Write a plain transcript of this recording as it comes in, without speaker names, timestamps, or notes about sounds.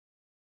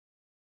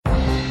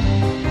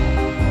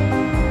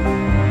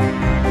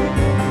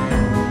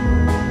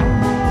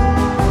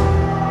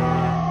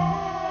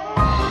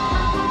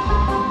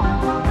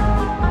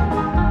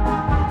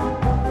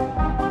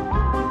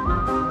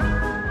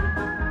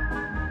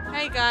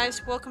Hey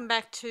guys, welcome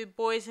back to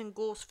Boys and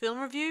Ghouls Film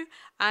Review.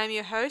 I'm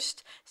your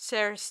host,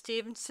 Sarah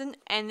Stevenson,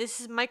 and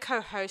this is my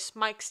co-host,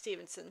 Mike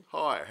Stevenson.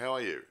 Hi, how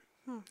are you?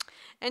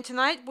 And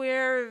tonight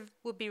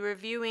we'll be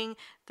reviewing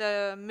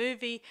the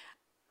movie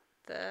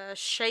The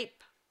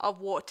Shape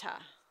of Water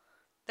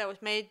that was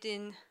made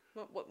in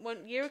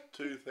what year?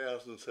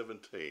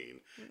 2017.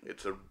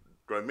 It's a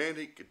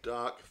romantic,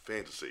 dark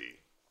fantasy.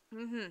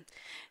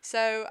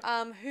 So,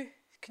 who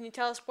can you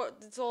tell us what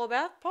it's all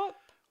about, Pop?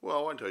 Well,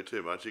 I won't tell you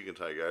too much, you can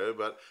take over,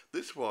 but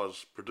this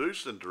was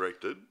produced and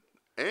directed,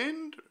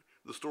 and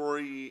the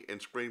story and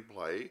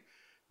screenplay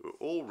were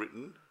all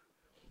written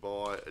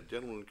by a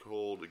gentleman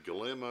called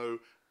Guillermo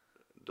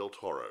del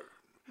Toro.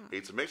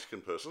 He's a Mexican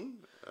person,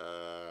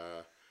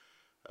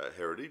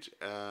 heritage,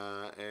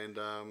 and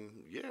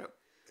yeah,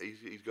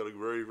 he's got a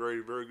very,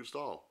 very, very good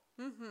style.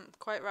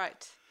 Quite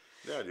right.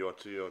 Now, do you want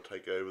to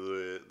take over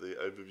the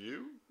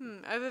overview?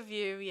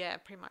 Overview, yeah,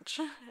 pretty much.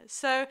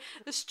 So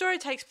the story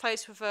takes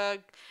place with a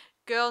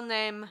girl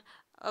named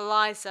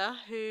Eliza,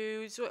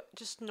 who's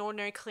just an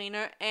ordinary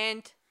cleaner,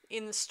 and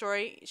in the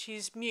story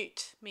she's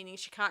mute, meaning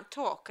she can't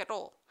talk at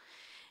all.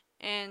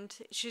 And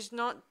she's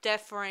not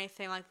deaf or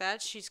anything like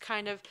that. She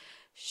can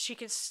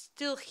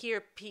still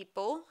hear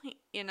people,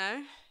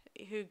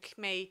 who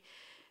may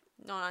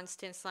not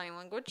understand sign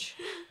language.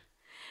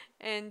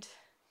 And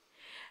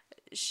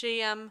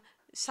she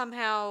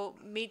somehow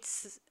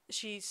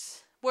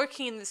she's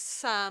working in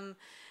this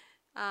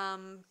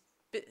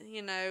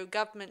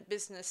government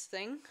business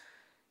thing.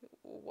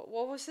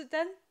 What was it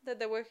then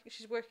that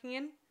she's working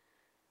in?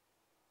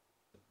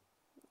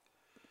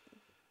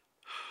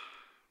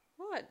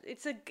 What?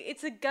 It's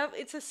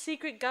a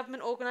secret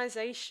government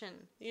organization,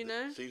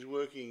 She's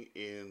working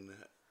in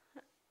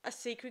a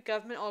secret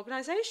government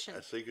organization.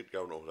 a secret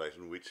government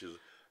organisation, which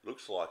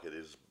looks like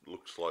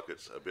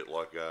it's a bit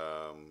like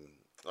a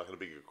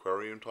big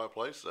aquarium type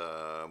place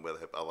where they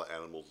have other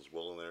animals as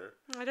well in there.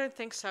 I don't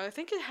think so. I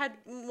think it had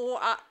more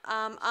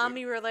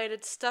army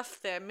related stuff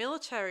there,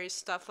 military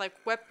stuff like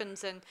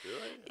weapons and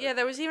Really? yeah.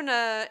 There was even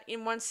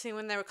in one scene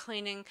when they were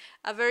cleaning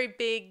a very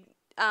big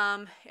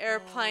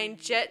airplane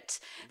jet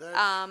That's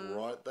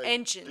right.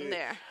 engine did.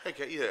 there.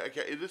 Okay, yeah,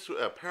 okay. This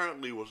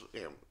apparently was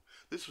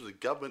this was a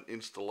government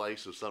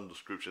installation of some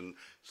description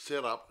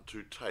set up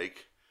to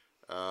take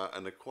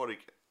an aquatic.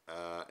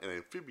 An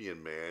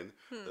amphibian man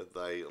that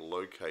they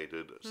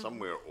located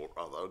somewhere or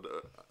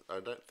other.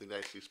 I don't think they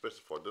actually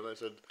specified. Didn't they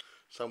said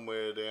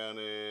somewhere down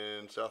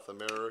in South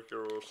America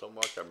or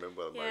somewhere? I can't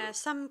remember where Yeah,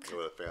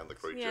 where they found the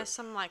creature. Yeah,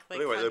 some likely. But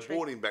anyway, country. they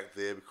brought him back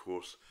there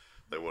because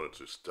they wanted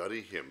to study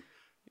him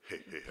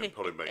and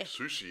probably make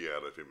sushi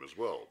out of him as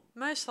well.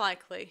 Most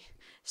likely.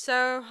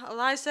 So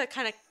Eliza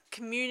kind of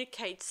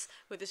communicates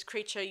with this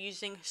creature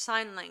using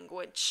sign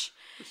language.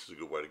 This is a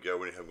good way to go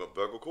when you haven't got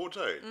vocal cords,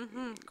 eh?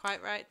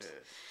 Quite right.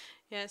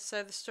 Yeah,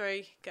 so the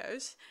story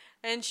goes.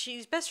 And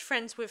she's best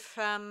friends with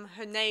her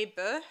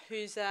neighbour,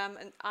 who's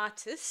an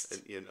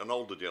artist. An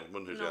older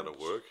gentleman who's out of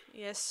work.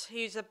 Yes,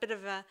 he's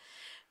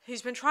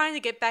he's been trying to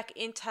get back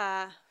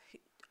to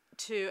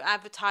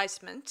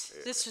advertisement.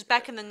 This was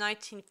back in the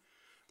 1960s.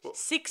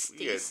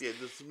 Yeah,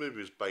 this movie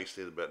was based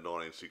in about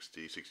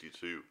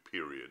 1960-62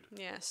 period.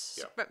 Yes,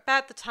 Yeah. but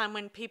about the time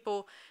when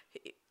people,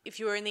 if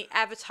you were in the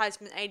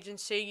advertisement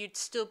agency, you'd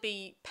still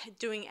be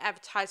doing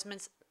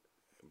advertisements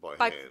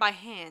by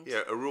hand.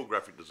 Yeah, a real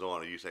graphic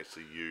designer used to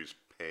actually use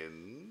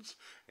pens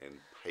and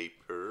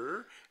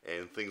paper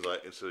and things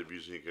like instead of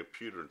using a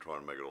computer and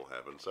trying to make it all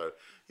happen. So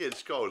yeah,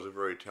 this guy was a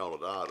very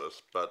talented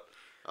artist, but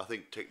I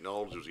think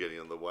technology was getting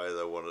in the way.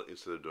 They wanted,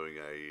 instead of doing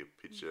a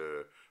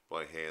picture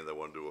by hand, they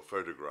wanted to do a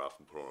photograph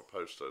and put on a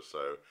poster.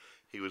 So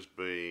he was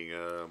being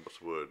what's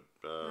the word?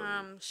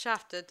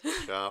 Shafted.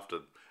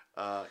 Shafted.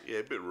 Yeah,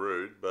 a bit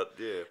rude, but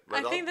yeah.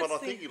 But I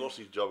think he lost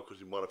his job because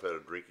he might have had a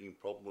drinking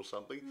problem or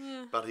something.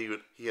 Yeah. But he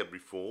had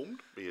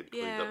reformed. He had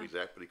cleaned up his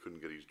act, but he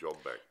couldn't get his job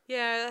back.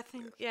 Yeah,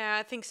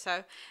 I think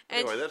so.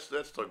 And Anyway, that's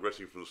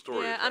digressing from the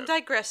story. yeah, I'm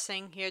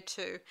digressing here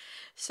too.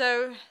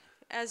 So,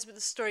 as the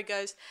story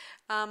goes,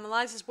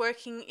 Eliza's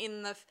working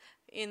in this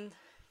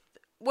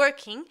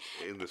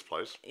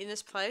place.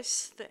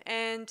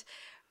 and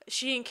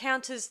she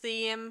encounters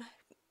the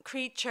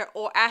creature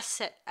or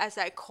asset, as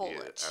I call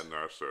it. And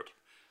asset.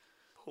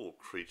 Poor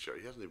creature.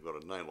 He hasn't even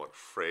got a name like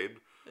Fred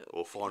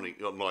or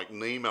like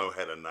Nemo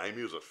had a name.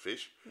 He was a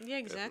fish. Yeah,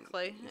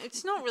 exactly.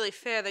 It's not really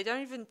fair. They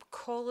don't even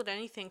call it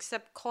anything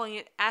except calling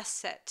it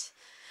asset.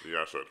 The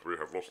asset. We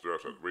have lost the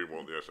asset. We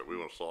want the asset. We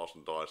want to slice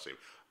and dice him.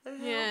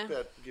 Yeah. How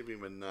about give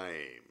him a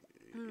name?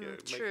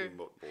 True. Make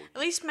him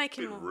At least make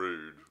him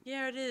rude.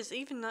 Yeah, it is.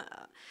 Even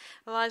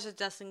Eliza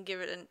doesn't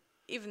give it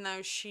even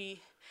though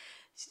she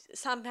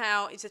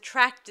somehow is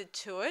attracted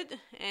to it,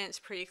 and it's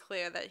pretty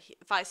clear that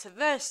vice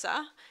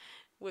versa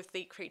with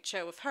the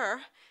creature with her,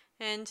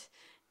 and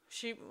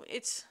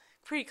it's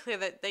pretty clear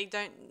that they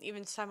don't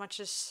even so much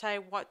as say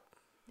what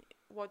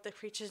the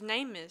creature's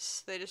name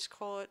is. They just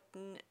call it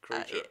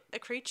a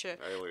creature.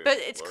 Alien, but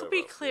it could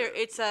be whatever, clear. yeah.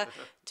 It's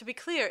to be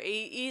clear,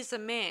 he is a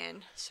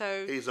man.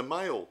 So he's a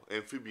male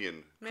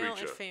amphibian male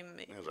creature. and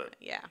female. How's that?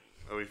 Yeah.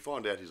 And we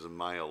find out he's a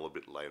male a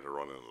bit later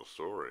on in the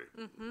story.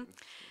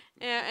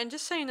 Yeah, and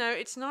just so you know,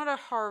 it's not a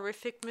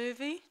horrific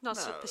movie, not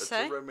No, so per it's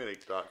se. a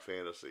romantic dark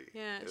fantasy.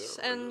 Yes,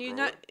 Yeah, and is it you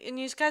know, right? and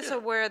you guys Yeah. are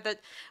aware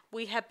that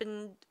we have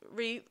been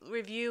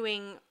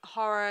reviewing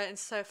horror and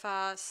so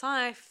far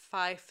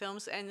sci-fi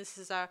films, and this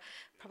is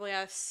probably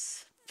our sixth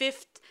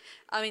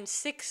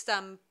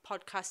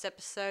podcast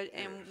episode,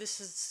 and this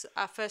is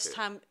our first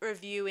time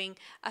reviewing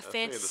a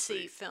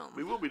fantasy film.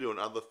 We will be doing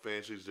other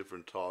fantasies,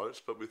 different types,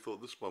 but we thought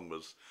this one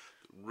was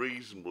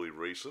reasonably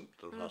recent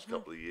in the last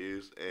couple of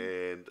years,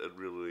 and it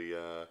really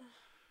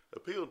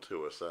appealed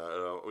to us.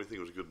 We think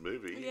it was a good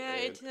movie. Yeah,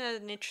 and, it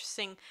had an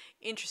interesting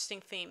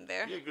theme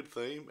there. yeah, good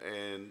theme,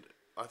 and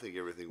I think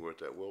everything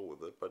worked out well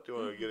with it. But do you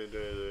want to get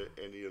into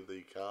any of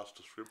the cast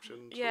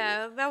descriptions?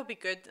 Yeah, that would be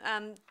good.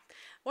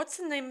 What's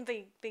the name of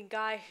the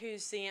guy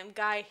who's the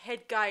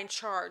head guy in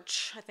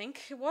charge? I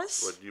think it was.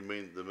 What do you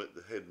mean, the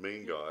head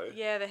mean guy?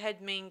 Yeah, the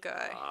head mean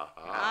guy.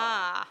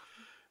 Aha.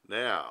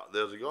 Now,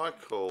 there's a guy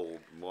called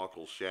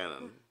Michael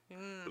Shannon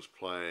who's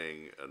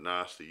playing a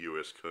nasty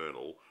US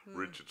Colonel,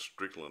 Richard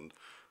Strickland.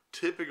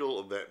 Typical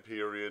of that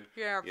period.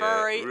 Yeah,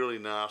 very really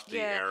nasty,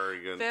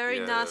 arrogant. very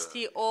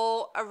nasty,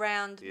 all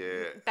around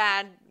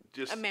bad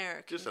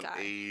American just an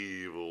guy.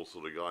 evil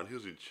sort of guy, and he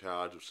was in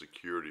charge of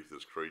security for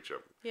this creature.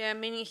 Yeah,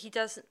 meaning he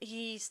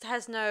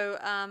has no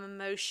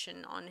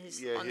emotion on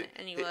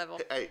any level.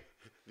 Hey,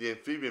 the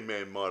amphibian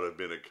man might have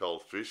been a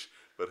cold fish,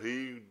 but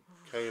he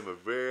came a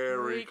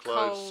very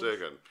close cold.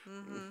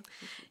 second.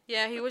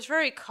 Yeah, he was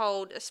very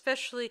cold,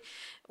 especially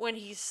when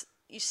you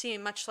see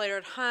him much later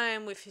at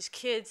home with his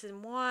kids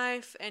and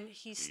wife, and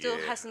he still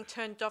Yeah. hasn't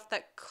turned off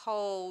that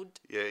cold.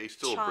 Yeah, he's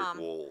still a charm.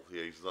 brick wall.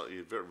 Yeah, he's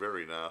a very,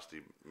 very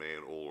nasty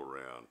man all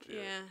around.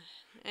 Yeah, Yeah,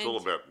 it's all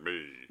about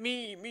me.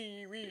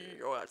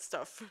 me, all that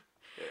stuff.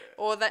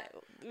 Or that.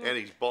 And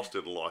his boss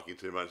didn't like him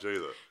too much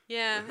either.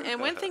 Yeah, and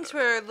when things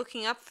were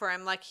looking up for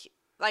him, like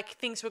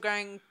things were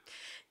going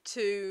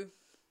to,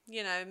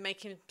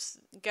 make him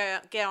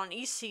get on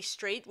Easy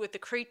Street with the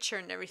creature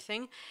and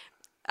everything,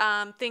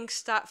 things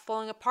start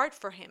falling apart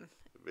for him.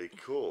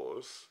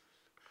 Because,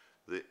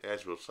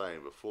 as we were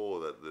saying before,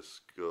 that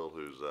this girl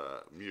who's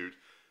mute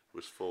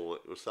was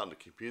starting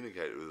to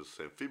communicate with this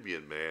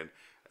amphibian man,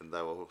 and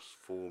they were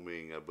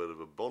forming a bit of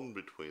a bond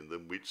between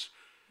them, which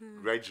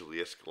gradually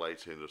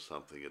escalates into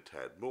something a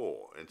tad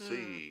more. And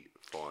she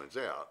finds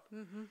out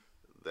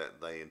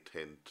that they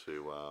intend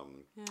to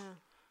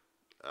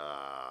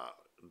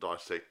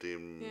dissect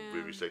him,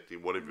 vivisect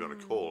him, whatever you want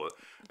to call it,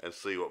 and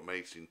see what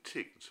makes him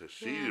tick. So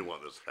she didn't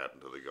want this to happen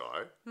to the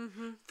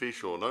guy,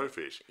 fish or no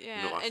fish.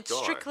 Yeah, nice and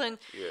guy. Strickland,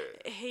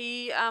 Yeah.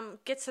 he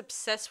gets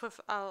obsessed with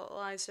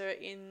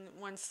Eliza in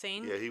one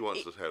scene. Yeah, he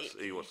wants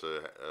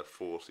to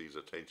force his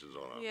attentions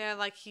on her. Yeah,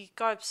 like he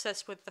got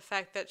obsessed with the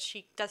fact that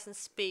she doesn't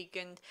speak,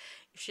 and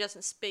if she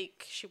doesn't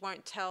speak, she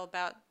won't tell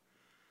about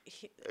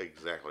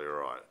Exactly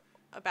right.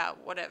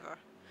 whatever.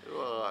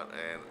 Right,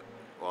 and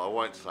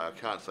I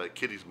can't say.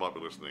 Kiddies might be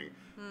listening.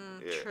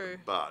 True.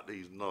 But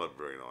he's not a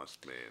very nice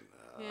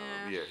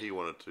man. He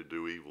wanted to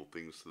do evil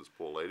things to this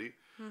poor lady,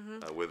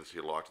 whether she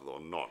liked it or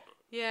not.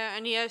 Yeah,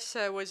 and he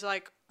also was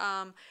like,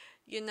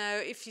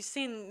 if you've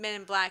seen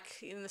Men in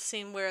Black, in the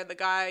scene where the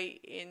guy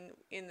in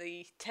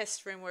the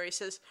test room where he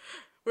says,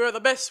 "We're the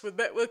best, we're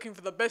looking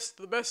for the best,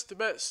 the best, the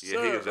best."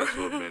 Yeah, he has that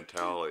sort of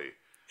mentality.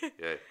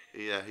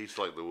 Yeah, he's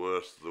like the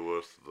worst of the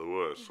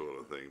worst sort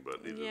of thing, but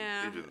he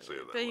didn't see it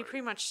that but way. he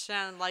pretty much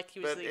sounded like he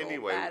was But the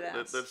anyway, old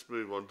badass. let's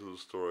move on to the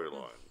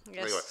storyline.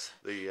 Yes.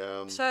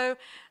 Anyway, So,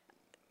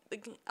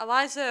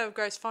 Eliza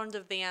grows fond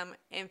of the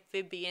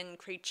amphibian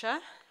creature,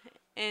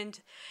 and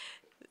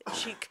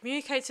she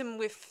communicates him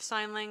with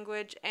sign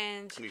language,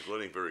 and he's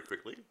learning very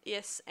quickly.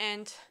 yes,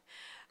 and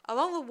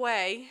along the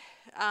way,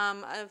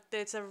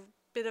 there's a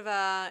bit of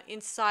a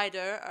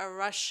insider, a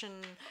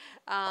Russian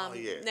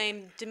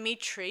named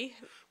Dmitri.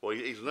 Well,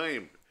 his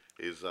name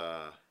is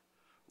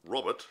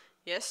Robert.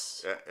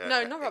 Yes.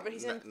 No, not Robert.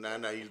 His name. No,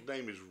 his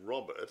name is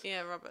Robert.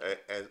 Yeah, Robert.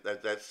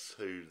 That's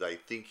who they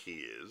think he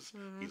is.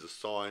 He's a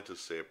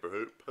scientist there,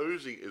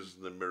 posing as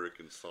an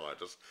American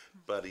scientist,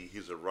 but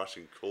he's a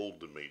Russian called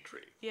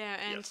Dmitri. Yeah,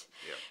 and Yes,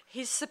 yeah.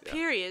 his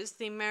superiors,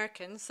 the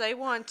Americans, they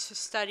want to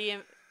study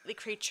the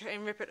creature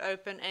and rip it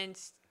open and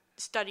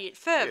study it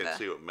further. Yeah, and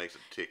see what makes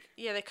it tick.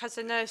 Yeah, because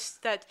they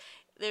noticed that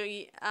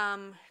the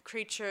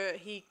creature,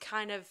 he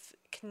kind of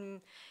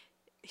can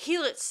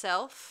heal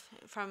itself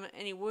from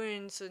any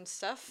wounds and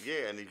stuff.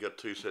 Yeah, and he's got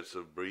two sets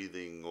of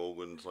breathing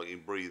organs, like he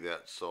can breathe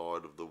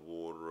outside of the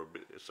water a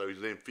bit. So he's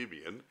an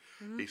amphibian.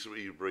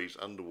 He breathes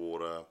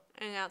underwater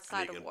And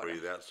outside and he of can water.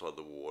 breathe outside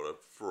the water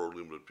for a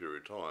limited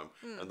period of time.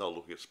 And they were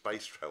looking at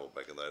space travel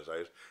back in those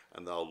days,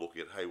 and they were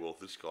looking at, hey, well, if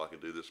this guy can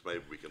do this,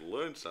 maybe we can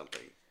learn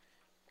something.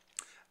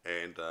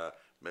 And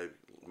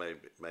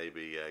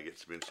maybe get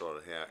some insight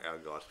on how our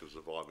guys can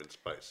survive in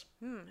space.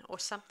 Or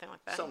something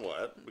like that. Something like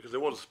that, because there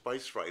was a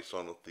space race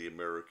on with the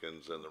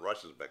Americans and the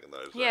Russians back in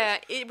those Yeah,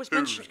 days. it was Who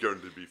mentioned. was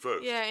going to be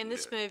first? Yeah, in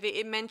this movie,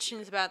 it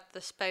mentions about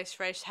the space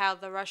race, how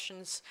the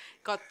Russians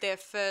got there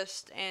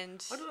first,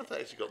 and I don't know if they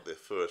actually got there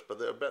first, but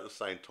they're about the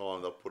same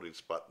time they're putting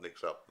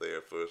Sputniks up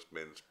there, first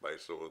men in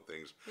space sort of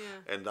things.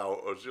 Yeah. And it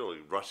was really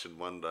Russian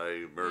one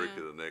day,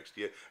 America the next.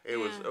 Yeah, it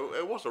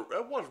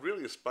was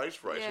really a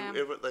space race. Yeah.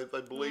 Whoever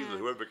they believed that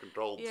whoever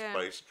controlled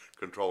space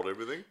controlled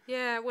everything.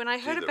 yeah, when I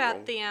heard they're about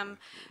wrong. the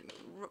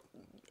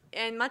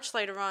and much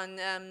later on,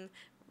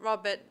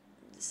 Robert,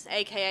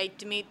 aka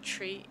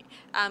Dmitri,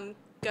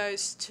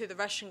 goes to the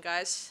Russian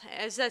guys.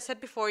 As I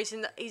said before,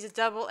 he's a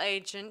double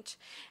agent,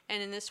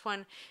 and in this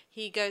one,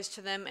 he goes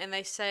to them and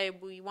they say,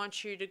 "We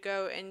want you to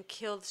go and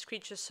kill this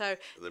creature." So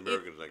The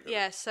Americans ain't gonna-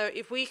 yeah, so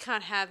if we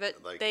can't have it,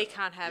 they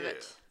can't have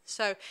it. yeah.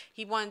 So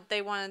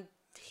they wanted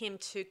him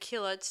to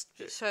kill it,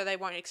 so they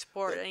won't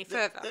explore it any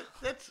further.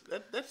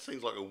 That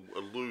seems like a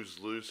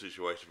lose-lose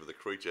situation for the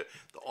creature.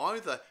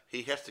 Either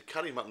he has to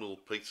cut him up in little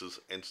pieces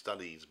and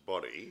study his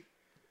body,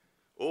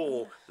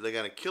 or they're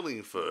going to kill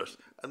him first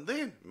and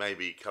then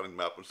maybe cut him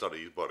up and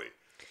study his body.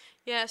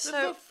 Yeah, That's so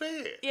not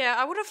fair. yeah,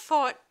 I would have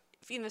thought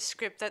in the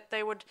script that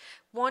they would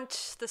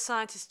want the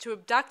scientists to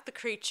abduct the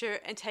creature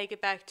and take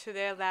it back to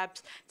their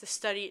labs to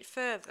study it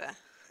further.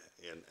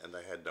 And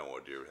they had no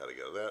idea how to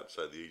get it out,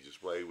 so the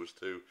easiest way was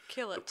to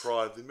Kill it.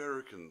 deprive the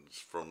Americans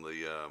from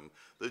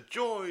the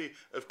joy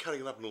of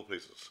cutting it up in little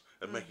pieces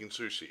and making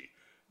sushi.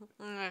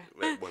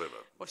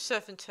 Whatever. Or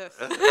surf and turf.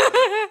 Don't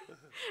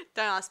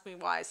ask me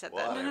why I said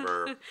that.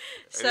 Whatever.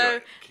 So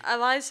Anyway,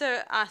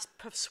 Eliza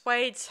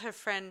persuades her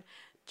friend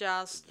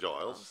Giles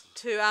Giles.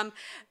 to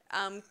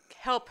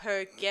help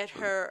her get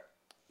her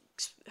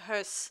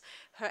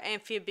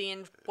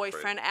amphibian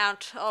boyfriend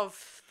out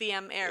of the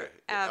air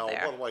out of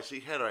there. By the way, she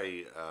had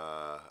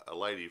a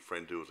lady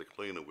friend who was a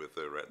cleaner with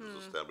her at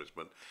this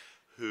establishment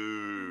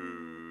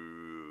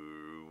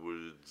who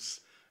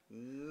was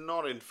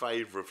not in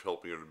favour of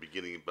helping her in the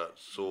beginning, but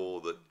saw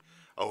that,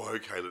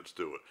 okay, let's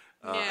do it.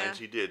 Yeah. And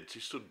she did. She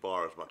stood by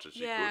her as much as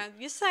she Yeah, could.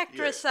 this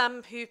actress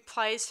who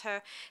plays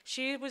her,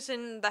 she was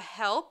in The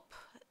Help,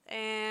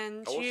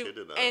 and Oh, she she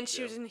did that,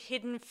 she yeah. was in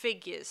Hidden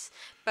Figures,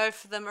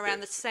 both of them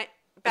around the same.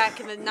 Back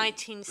in the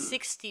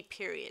 1960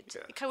 period,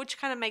 which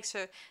kind of makes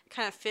her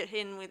kind of fit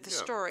in with the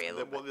story a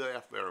little bit. Well,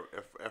 the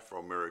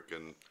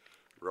Afro-American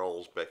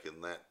roles back in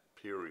that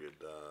period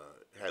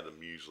had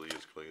them usually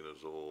as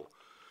cleaners or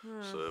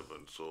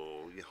servants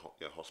or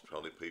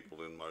hospitality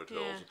people in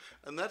motels. Yeah.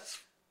 And that's,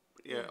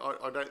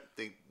 I don't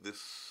think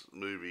this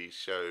movie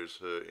shows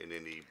her in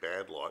any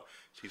bad light.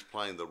 She's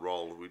playing the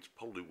role which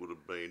probably would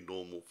have been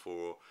normal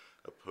for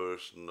a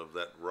person of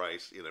that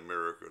race in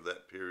America at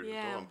that period of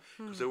time.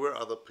 Because there were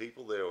other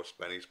people there, or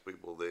Spanish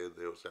people there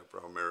was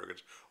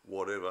Afro-Americans,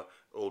 whatever,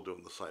 all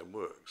doing the same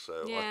work.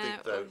 So I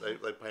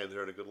think they painted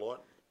her in a good light.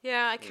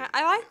 Yeah,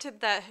 I liked it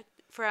that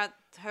throughout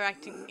her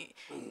acting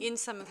in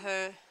some of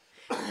her,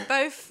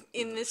 both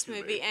in this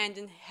movie and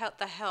in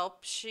The Help,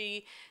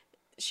 she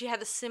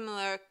had a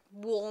similar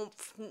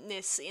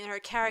warmthness in her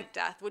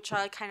character, which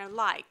I kind of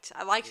liked.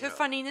 I liked her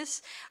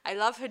funniness. I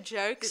love her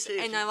jokes,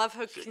 and I love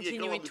her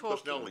continuing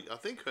talking. I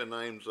think her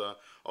name's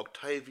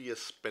Octavia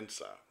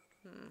Spencer.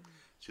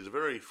 She's a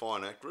very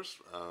fine actress.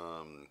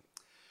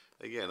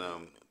 Again,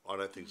 I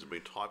don't think she's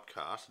been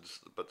typecast,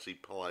 but she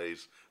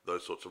plays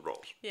those sorts of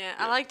roles. Yeah,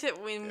 I liked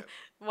it when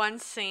one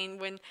scene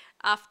when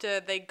after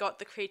they got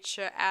the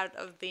creature out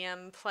of the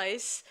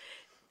place,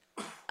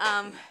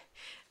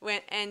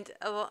 when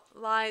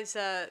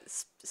Eliza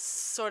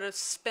sort of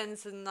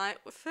spends the night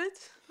with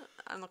it.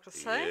 I'm not gonna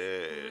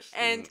say. Yes,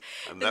 And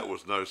that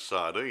was no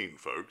sardine,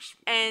 folks.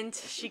 And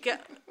she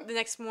got the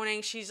next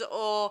morning. She's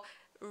all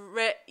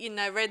red,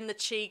 red in the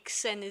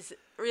cheeks, and is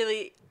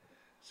really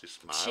She's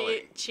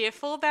smiling.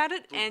 cheerful about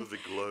it. With the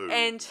glow.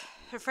 And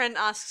her friend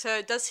asks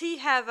her, "Does he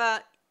have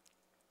a,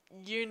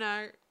 You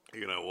know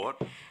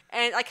what?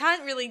 And I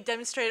can't really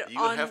demonstrate it You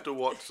on. have to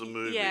watch the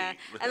movie. Yeah,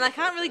 and I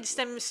can't really just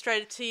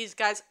demonstrate it to you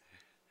guys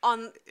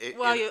on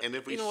while you're and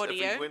if in we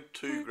audio. went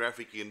too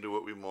graphic into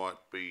it, we might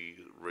be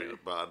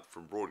barred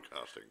from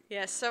broadcasting.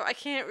 Yeah, so I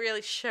can't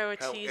really show it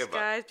to you However,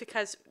 guys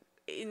because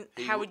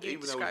how would you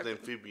even describe though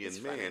it? he was an It's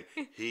amphibian man,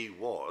 he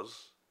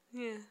was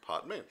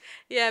part man.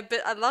 Yeah,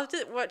 but I loved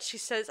it what she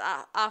says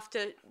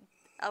after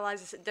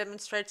Eliza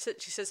demonstrates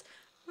it. She says,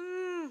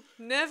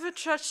 never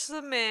touch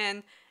the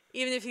man,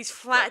 even if he's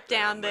flat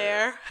down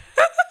there.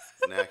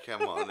 Now,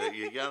 come on,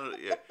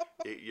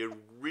 you're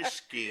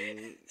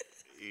risking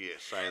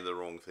saying the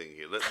wrong thing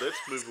here. Let's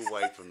move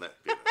away from that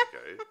bit,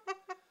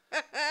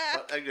 okay?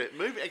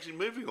 But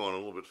moving on a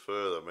little bit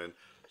further, I mean,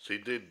 she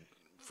did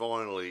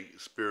finally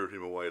spirit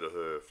him away to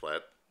her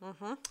flat,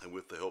 and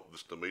with the help of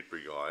this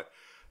Dimitri guy,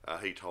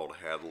 he told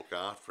her how to look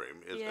after him.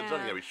 It's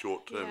only going to be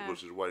short term because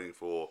she's waiting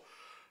for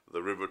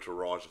the river to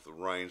rise with the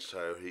rain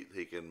so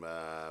he can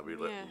be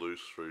let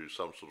loose through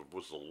some sort of,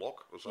 was it a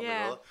lock or something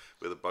like that,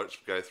 where the boats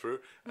go through,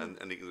 and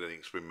then he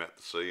can swim out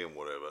to sea and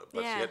whatever.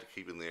 But she had to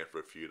keep him there for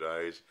a few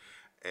days.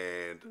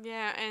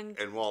 Yeah, and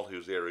and while he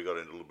was there, he got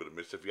into a little bit of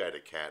mischief. He ate a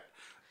cat.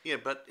 Yeah,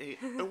 but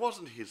it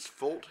wasn't his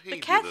fault. He the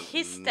cat didn't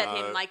hissed know. at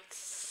him like.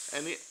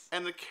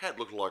 And the cat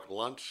looked like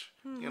lunch.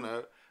 You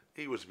know,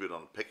 he was a bit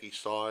on the picky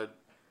side.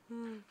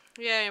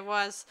 Yeah, it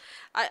was.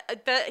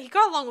 But he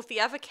got along with the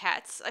other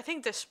cats. I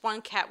think this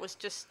one cat was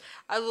just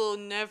a little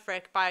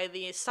nerve-wracked by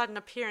the sudden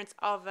appearance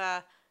of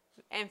a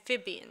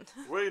amphibian.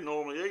 We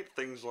normally eat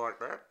things like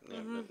that.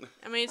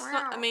 I mean, it's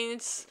not. I mean,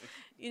 it's.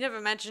 You never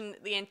imagine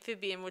the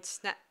amphibian would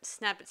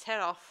snap its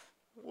head off.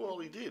 Well,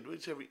 he did.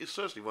 It's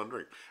certainly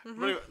wondering.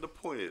 But anyway, the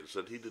point is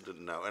that he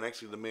didn't know, and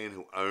actually the man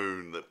who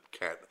owned the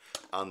cat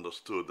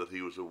understood that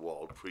he was a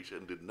wild creature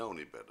and didn't know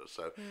any better.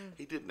 So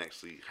he didn't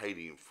actually hate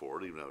him for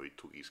it, even though he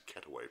took his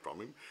cat away from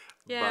him.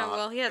 Yeah,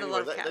 well, he had a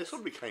lot of They cats. sort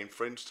of became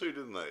friends too,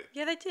 didn't they?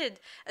 Yeah, they did.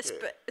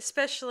 Yeah.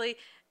 Especially,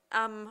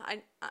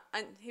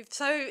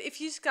 so if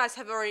you guys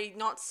have already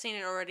not seen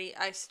it already,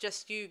 I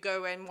suggest you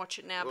go and watch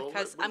it now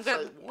because I'm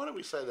going. Why don't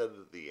we say that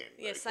at the end?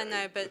 Yes, okay? I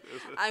know, but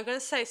I'm going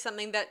to say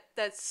something that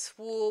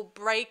will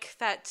break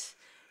that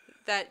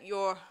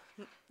your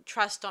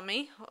trust on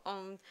me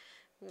on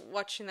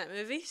watching that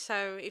movie.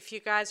 So if you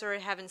guys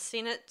already haven't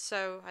seen it,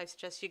 so I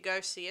suggest you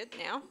go see it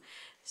now.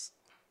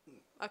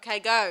 Okay,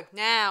 go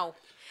now.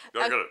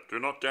 I got it. Do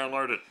not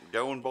download it.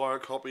 Go and buy a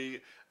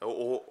copy,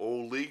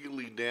 or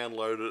legally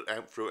download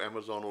it through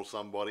Amazon or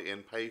somebody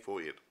and pay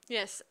for it.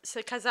 Yes, so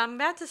because I'm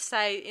about to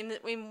say in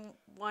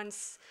one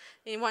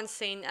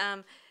scene,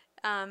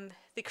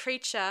 the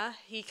creature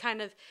he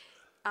kind of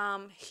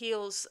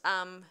heals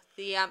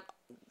the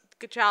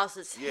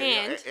Charles's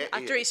hand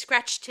after he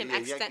scratched him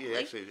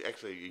accidentally.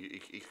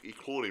 Actually, he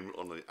clawed him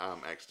on the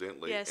arm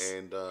accidentally. Yes.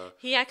 And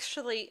he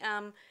actually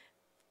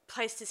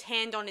placed his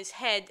hand on his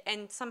head,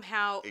 and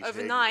somehow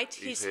overnight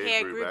his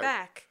hair grew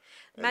back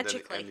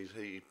magically. And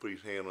he put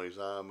his hand on his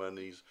arm, and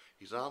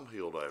his arm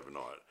healed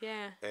overnight.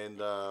 Yeah.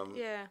 And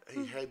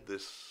he had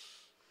this.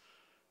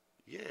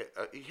 Yeah,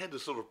 he had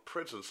this sort of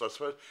presence, I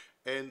suppose.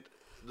 And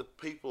the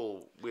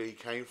people where he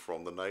came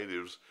from, the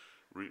natives,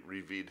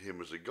 revered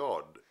him as a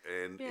god.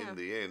 And in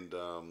the end,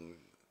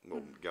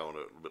 we'll go on a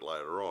little bit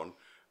later on,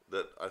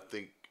 that I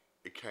think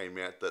it came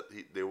out that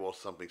there was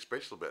something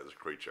special about this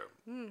creature.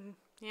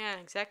 Yeah,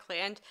 exactly.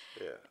 And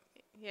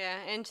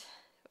and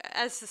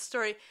as the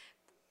story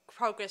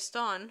progressed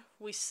on,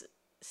 we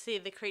see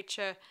the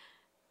creature,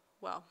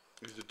 well,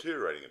 he's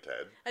deteriorating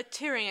a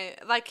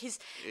tad. Like his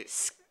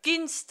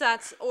skin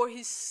starts, or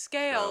his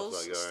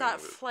scales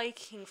start bit.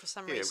 flaking for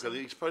some Yeah, reason.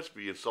 because he's supposed to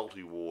be in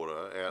salty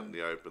water out in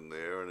the open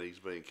there, and he's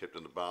being kept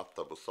in the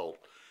bathtub of salt,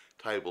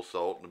 table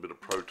salt, and a bit of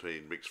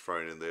protein mix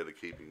thrown in there to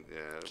keep him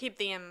keep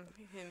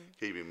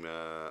him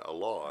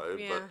alive.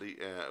 Yeah. But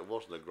it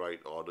wasn't a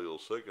great ideal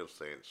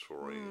circumstance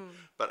for him.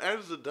 But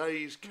as the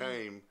days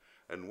came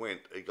and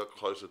went, he got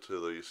closer to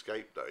the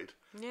escape date.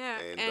 Yeah,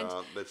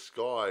 and this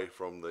guy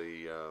from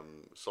the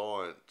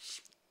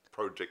science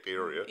project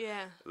area,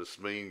 this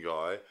mean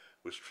guy,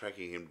 was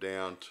tracking him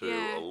down to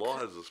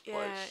Eliza's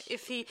place. Yeah,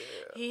 if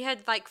he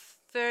had like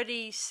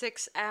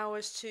 36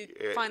 hours to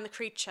find the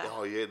creature.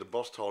 Oh yeah, the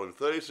boss told him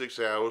 36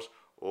 hours,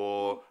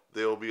 or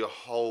there'll be a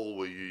hole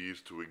where you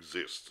used to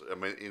exist. I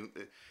mean,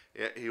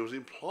 he was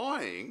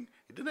implying,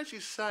 he didn't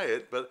actually say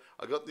it, but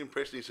I got the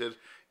impression he said,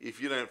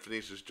 if you don't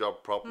finish this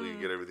job properly and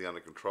get everything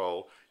under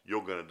control,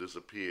 you're going to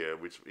disappear,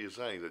 which is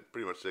saying that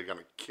pretty much they're going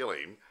to kill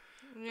him.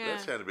 Yeah.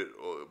 That sounded a bit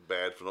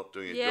bad for not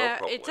doing his job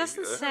properly. Yeah, it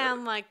doesn't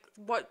sound like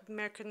what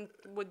American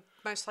would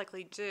most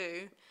likely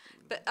do.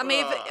 But I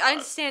mean, I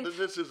understand.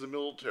 This is the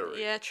military.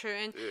 Yeah,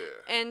 true.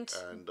 And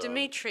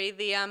Dmitri,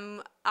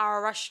 the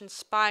our Russian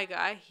spy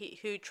guy,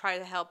 who tried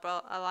to help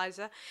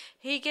Eliza,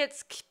 he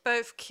gets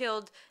both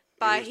killed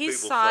by his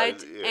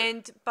side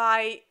and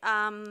by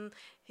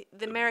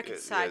the American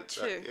side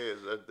too.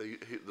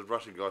 The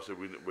Russian guy said,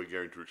 we're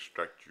going to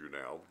extract you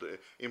now,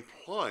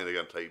 implying they're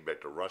going to take him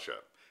back to Russia.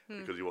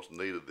 Because he wasn't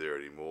needed there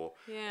anymore,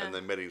 and they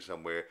met him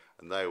somewhere,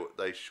 and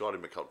they shot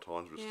him a couple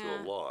of times, but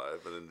still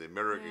alive. And then the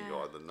American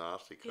guy, the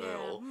nasty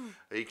colonel,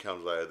 he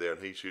comes over there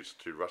and he shoots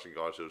two Russian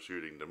guys who are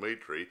shooting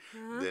Dmitri.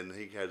 Then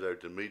he goes over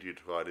to Dmitri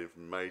to find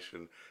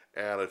information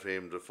out of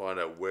him to find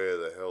out where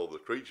the hell the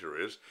creature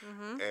is,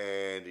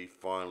 and he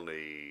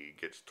finally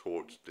gets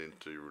torched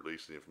into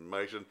releasing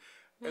information,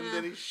 and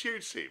then he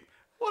shoots him.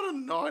 What a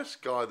nice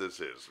guy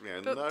this is.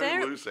 No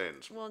loose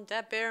ends. Well,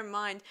 bear in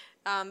mind,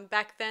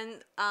 back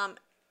then,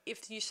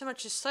 if you so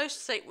much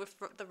associate with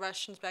the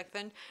Russians back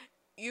then,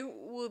 you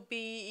would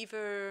be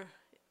either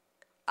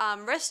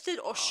arrested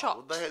or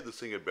shot. They had this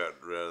thing about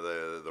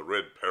the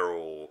red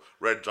peril,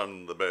 reds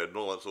under the bed, and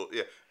all that sort.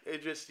 Yeah,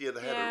 it just they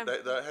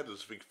had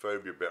this big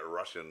phobia about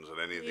Russians and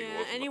anything.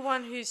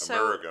 Anyone who's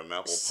American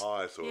apple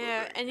pie sort of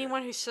thing.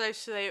 Anyone who's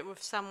associated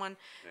with someone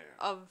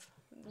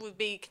would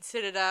be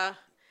considered a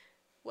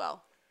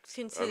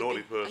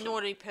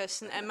naughty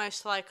person, and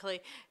most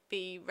likely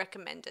be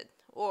recommended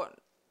or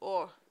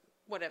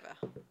whatever.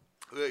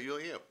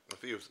 Yeah. I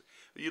think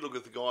you look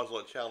at the guys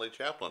like Charlie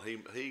Chaplin.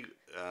 He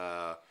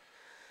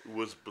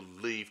was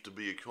believed to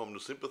be a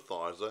communist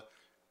sympathiser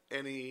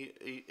and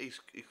his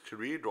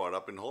career dried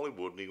up in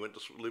Hollywood, and he went to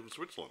live in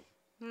Switzerland.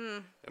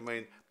 I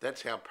mean,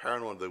 that's how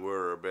paranoid they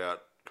were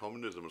about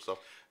communism and stuff.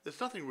 There's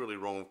nothing really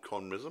wrong with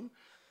communism.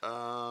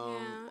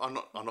 I'm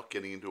not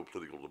getting into a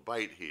political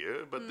debate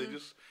here, but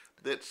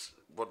that's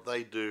what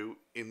they do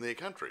in their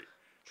country.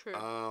 True.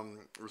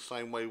 The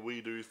same way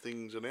we do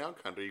things in our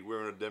country,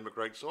 we're in a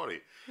democratic society.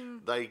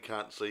 They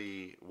can't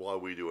see why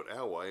we do it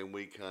our way, and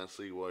we can't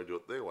see why we do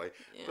it their way,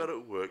 but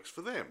it works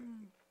for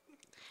them.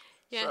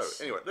 Yes.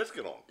 So anyway, let's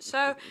get on.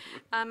 So,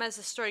 as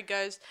the story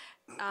goes,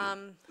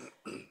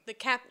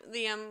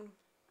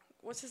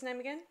 what's his name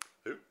again?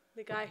 Who?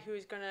 The guy who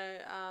is gonna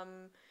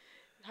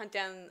hunt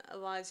down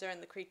Eliza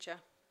and the creature.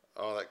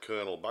 Oh, that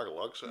Colonel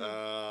Buggerlugs.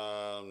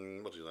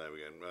 What's his name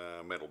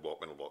again? Mental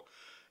block.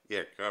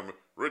 Yeah,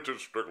 Richard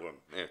Strickland.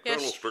 Yeah, Colonel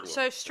Strickland.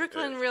 So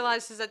Strickland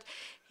realizes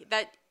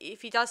that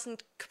if he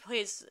doesn't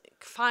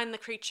find the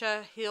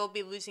creature, he'll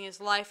be losing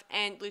his life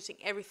and losing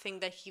everything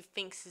that he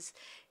thinks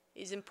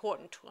is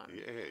important to him.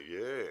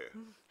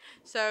 Yeah.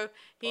 So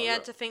he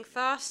had to think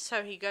fast.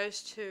 So he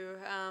goes to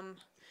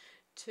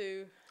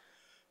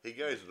He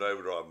goes in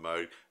overdrive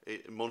mode,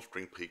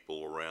 monstering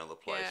people around the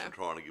place Yeah. and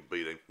trying to get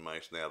beat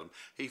information out of them.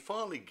 He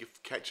finally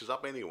catches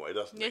up anyway,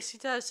 doesn't he? Yes, he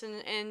does,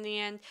 and in the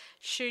end,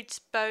 shoots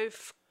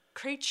both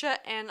creature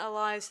and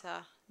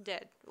Eliza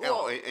dead.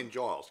 Oh, and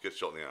Giles gets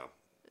shot in the arm.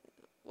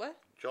 What?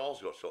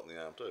 Giles got shot in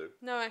the arm too.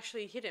 No,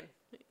 actually, he hit him.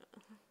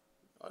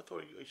 I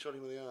thought he shot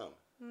him in the arm.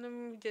 No,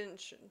 he didn't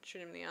shoot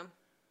him in the arm.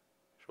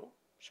 Sure.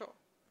 Sure.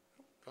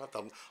 I've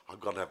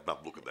got to have another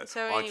look at that.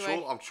 So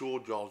anyway. I'm sure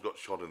Giles got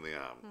shot in the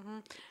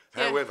arm.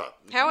 Yeah.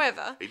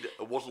 However,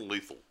 it wasn't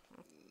lethal.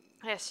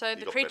 Yeah, so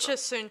the got creature better.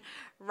 soon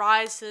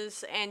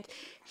rises, and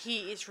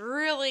he is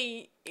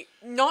really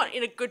not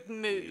in a good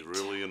mood. He's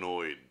really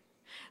annoyed.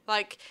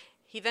 Like,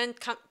 he then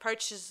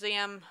approaches the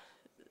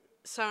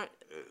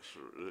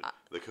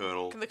The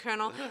Colonel. the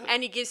colonel,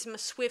 and he gives him a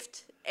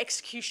swift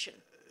execution.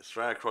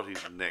 Straight across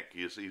his neck,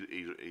 he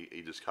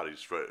just cut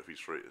his throat with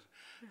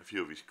a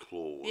few of his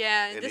claws.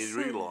 Yeah, and this- he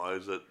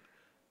realised that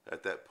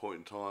at that point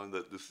in time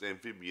that this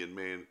amphibian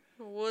man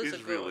Was a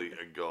is really god.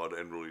 a god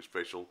and really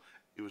special.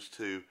 It was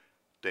too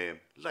damn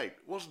late,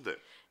 wasn't it?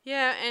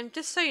 Yeah, and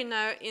just so you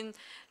know, in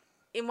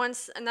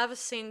another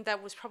scene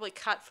that was probably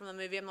cut from the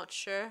movie, I'm not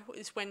sure,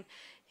 is when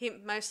he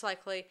most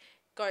likely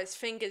got his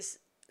fingers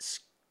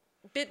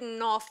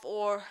bitten off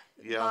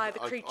by the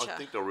creature. I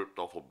think they were ripped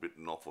off or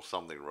bitten off or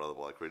something rather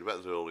by the creature. That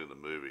was early in the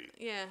movie.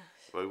 Yeah,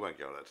 Well, we won't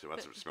go into that too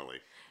much. It's smelly.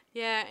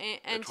 yeah, They're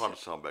and trying to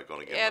sew him back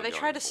on again. yeah, They're they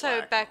tried to going sew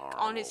it black back and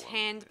on his horrible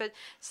hand, but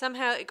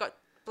somehow it got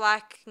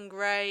black and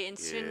grey, and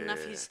soon enough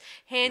Yeah. his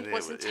hand And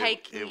wasn't it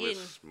taking It was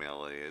in.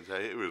 smelly.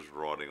 It was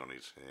rotting on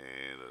his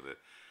hand. And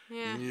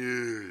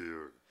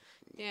Yeah.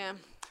 Yeah.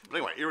 But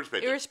anyway,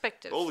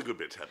 Irrespective. All the good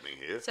bits happening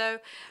here. So,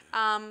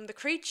 the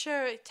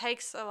creature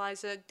takes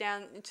Eliza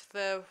down into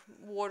the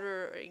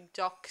water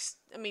docks.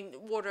 I mean,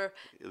 water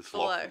It's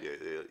below. locked, yeah.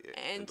 And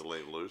And- to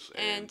leave loose.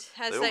 and And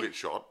as they all they- get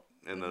shot.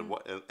 And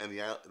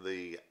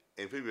the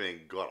amphibian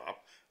man got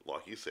up,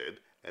 like you said,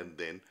 and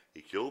then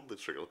he killed the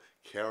Strickland.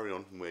 Carry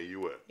on from where you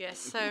were. Yes.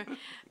 So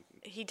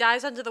he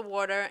dies under the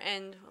water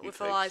and with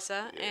takes-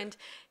 Eliza, yeah. and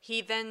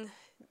he then,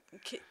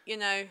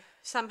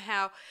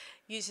 somehow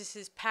uses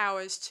his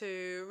powers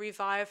to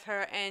revive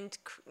her and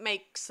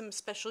make some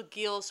special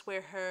gills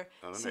where her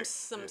On her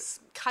some neck,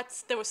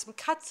 cuts. There were some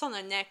cuts on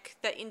her neck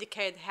that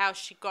indicated how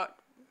she got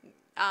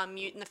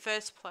mute in the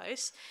first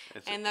place,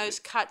 and those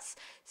cuts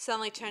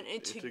suddenly turn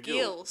into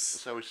gills.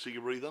 So she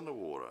can breathe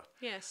underwater.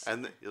 Yes.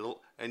 And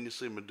you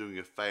see them doing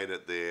a fade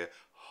out there,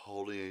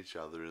 holding each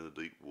other in the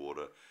deep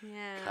water,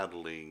 Yeah.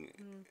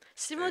 cuddling.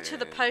 Similar to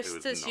the and it was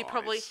posters you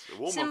probably nice. A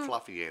warm and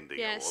fluffy ending.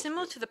 Yeah, it was.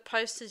 similar to the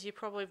posters you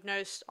probably have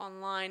noticed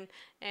online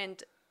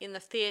and in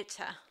the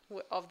theatre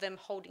of them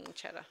holding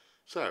each other.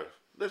 So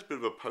that's a bit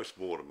of a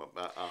post-mortem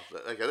after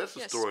that. Okay, that's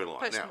the Yes,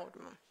 storyline. Now,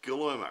 post-mortem.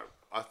 Guillermo,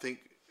 I think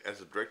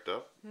as a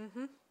director,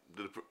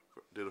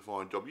 did a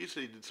fine job. You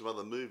said he did some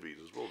other movies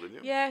as well, didn't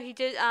you? Yeah, he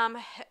did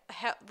the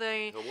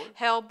Hellboy?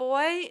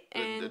 Hellboy The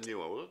and new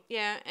one, was it?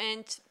 yeah,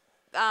 and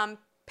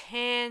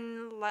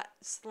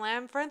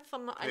Labyrinth.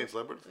 Pan's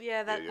Labyrinth?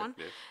 Yeah, that Yeah, one.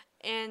 yeah.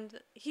 And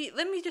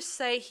let me just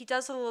say, he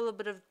does a little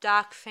bit of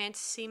dark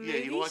fantasy movies.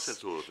 Yeah, he likes that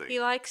sort of thing. He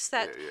likes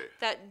that Yeah, yeah.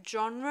 that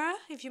genre,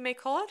 if you may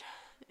call it.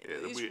 Yeah,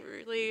 the He's weird-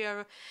 really.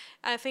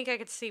 I think I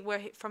could see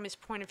from his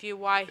point of view,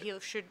 why he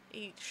should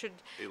He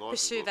likes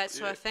pursue it, that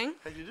sort of thing.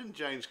 Hey, didn't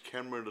James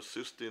Cameron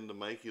assist in the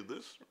making of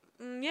this?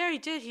 Yeah, he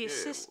did. He Yeah,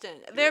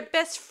 assisted. yeah. They're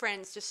best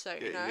friends, just so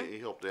you Yeah, know. he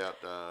helped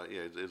out.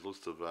 There's a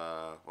list of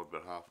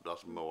about half a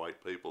dozen or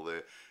 8 people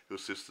there who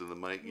assisted in the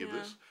making of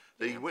this.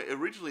 He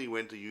originally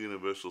went to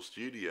Universal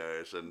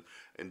Studios and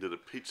did a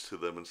pitch to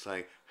them and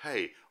saying,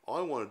 "Hey,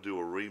 I want to do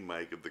a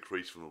remake of The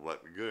Creature from the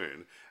Black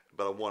Lagoon,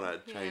 but I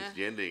want to change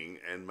the ending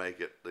and make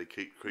it the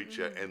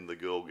creature and the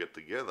girl get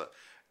together."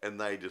 And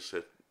they just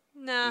said,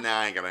 Nah.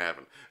 "Nah, ain't gonna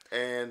happen."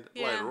 And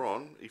Yeah. later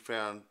on, he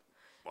found,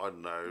 I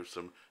don't know,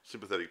 some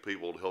sympathetic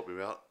people to help him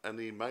out, and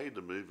he made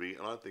the movie,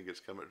 and I think it's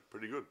come out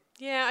pretty good.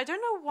 Yeah, I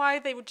don't know why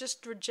they would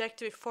just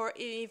reject it before it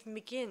even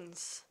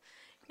begins.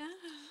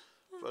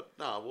 But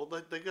no,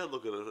 well, they got to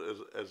look at it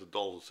as a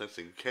dollars and cents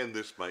thing. Can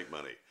this make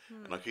money?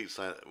 And I keep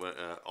saying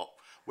that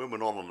when we're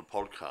not on the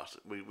podcast,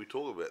 we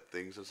talk about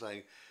things and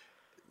saying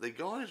the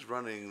guys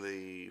running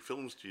the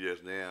film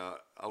studios now,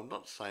 I'm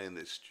not saying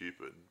they're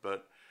stupid,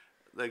 but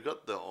they've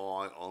got the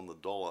eye on the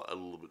dollar a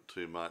little bit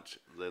too much.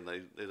 Then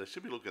they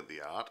should be looking at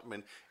the art. I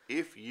mean,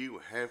 if you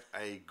have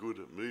a good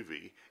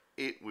movie,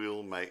 it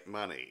will make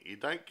money. You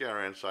don't go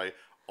around and say,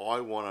 I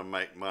want to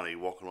make money,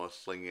 what can I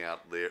sling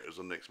out there as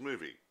the next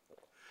movie?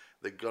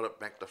 They got it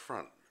back to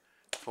front.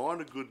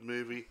 Find a good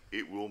movie,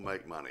 it will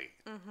make money.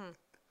 Mm-hmm.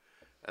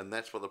 And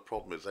that's what the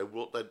problem is. They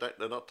want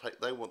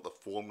the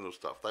formula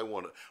stuff. They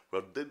want it.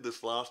 Well, I did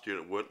this last year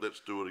and it worked. Let's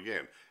do it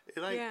again.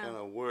 It ain't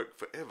gonna work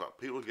forever.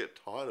 People get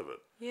tired of it.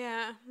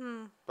 Yeah.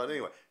 But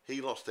anyway, he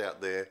lost out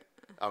there.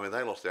 I mean,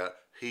 they lost out.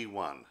 He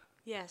won.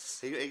 Yes.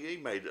 He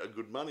made a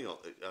good money on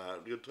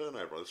good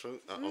turnover on this one.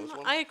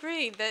 I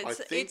agree that I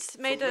think it's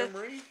made a.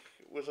 memory,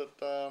 was it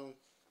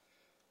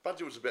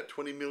budget was about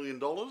 $20 million.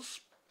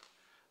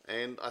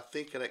 And I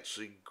think it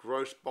actually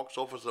grossed box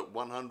office at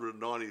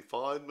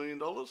 $195 million.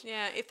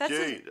 Yeah, if that's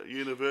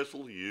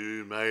Universal,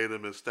 you made a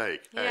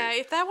mistake. Yeah, Hey.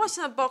 if that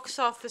wasn't a box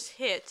office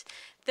hit,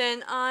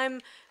 then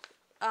I'm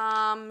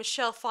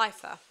Michelle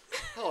Pfeiffer.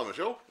 Hello,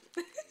 Michelle.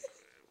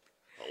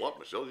 I love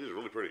Michelle. She's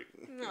really pretty.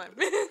 No.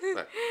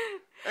 No.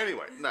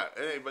 Anyway,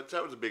 but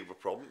that was a big of a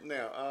problem.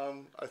 Now,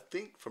 I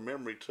think from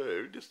memory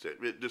too, just as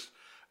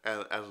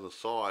an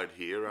aside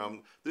here,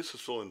 this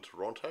is still in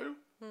Toronto.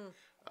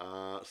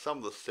 Some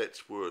of the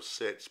sets were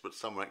sets, but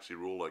some were actually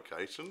real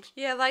locations.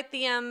 Yeah, like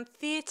the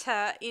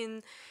theater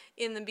in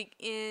some of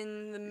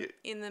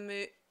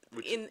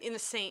the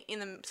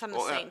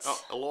scenes.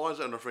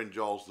 Eliza and her friend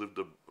Giles lived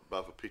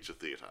above a picture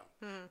theatre.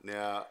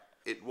 Now,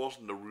 it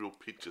wasn't a real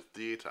picture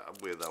theatre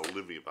where they were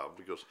living above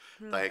because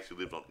they actually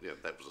lived on. Yeah,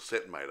 that was a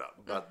set made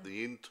up. But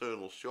the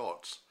internal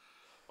shots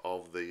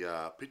of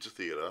the picture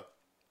theatre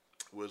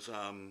was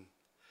a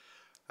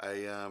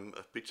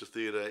picture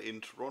theatre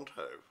in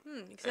Toronto.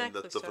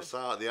 Exactly. And the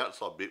facade, the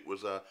outside bit,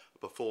 was a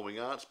performing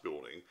arts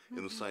building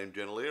in the same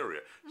general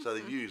area. So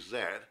they used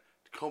that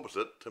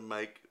composite to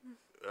make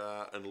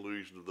an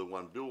illusion of the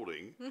one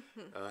building,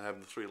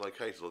 having the three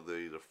locations, like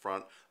the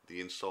front,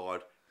 the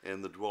inside,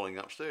 and the dwelling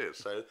upstairs.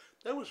 So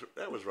that was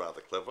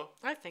rather clever.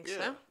 I think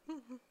so.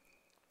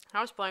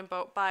 I was blown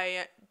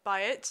by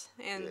it,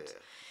 and. Yeah.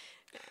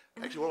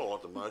 Actually, what I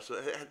liked the most,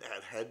 it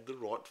had the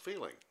right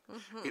feeling.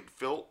 It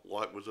felt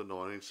like it was the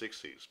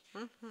 1960s.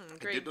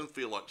 It didn't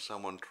feel like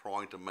someone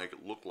trying to make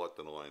it look like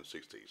the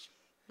 1960s.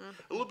 A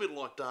little bit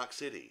like Dark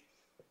City.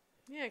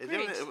 Yeah,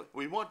 great.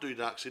 We might do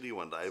Dark City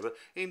one day, but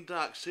in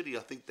Dark City,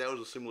 I think that was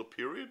a similar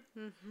period.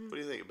 What do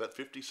you think, about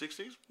 50s,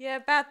 60s? Yeah,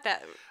 about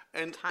that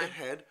And time. it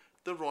had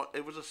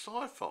it was a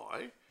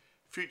sci-fi,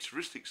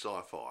 futuristic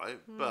sci-fi,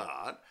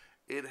 but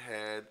it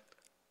had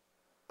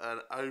an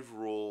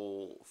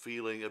overall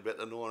feeling about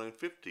the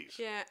 1950s.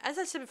 Yeah, as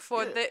I said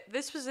before,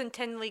 this was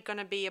intendedly going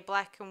to be a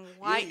black and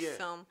white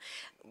film,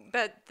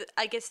 but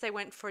I guess they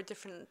went for a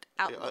different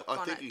outlook on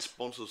it. I think his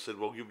sponsors said,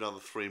 "Well, give another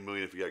 $3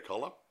 million if you go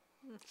color."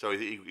 So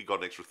he got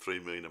an extra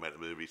 $3 million to make the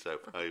movie. So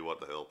hey,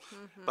 what the hell?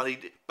 But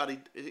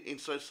in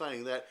so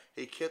saying that,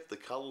 he kept the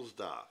colours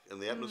dark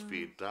and the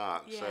atmosphere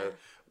dark. Yeah. So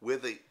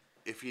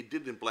if you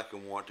did it in black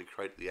and white to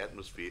create the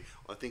atmosphere,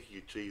 I think he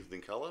achieved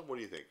in colour. What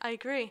do you think? I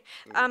agree.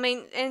 I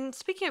mean, and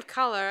speaking of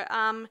color,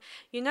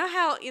 you know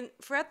how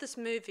throughout this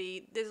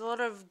movie, there's a lot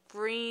of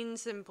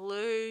greens and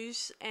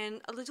blues and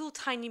a little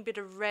tiny bit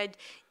of red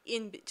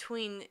in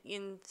between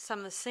in some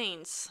of the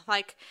scenes.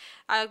 Like,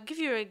 I'll give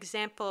you an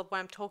example of what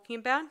I'm talking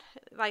about.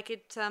 Like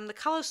the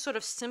colors sort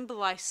of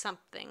symbolize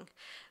something.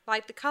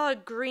 Like the color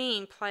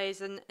green plays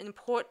an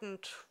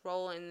important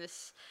role in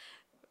this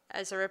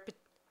as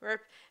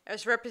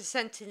as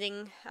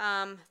representing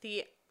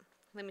the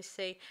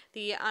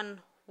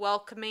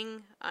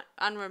unwelcoming,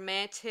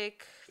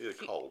 unromantic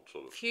Cold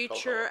sort of future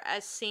cold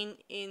as seen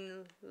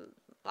in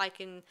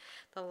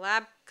the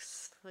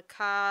labs, the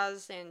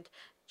cars, and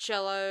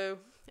Jello.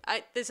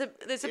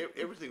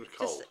 Everything was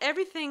cold.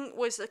 Everything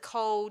was a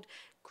cold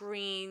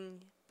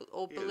green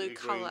or blue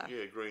color.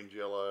 Green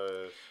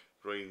Jello,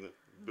 green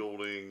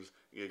buildings.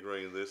 Yeah,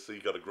 green this. So you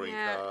got a green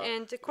car.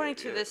 And according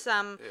to this,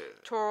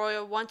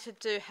 Toroya wanted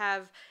to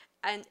have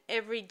an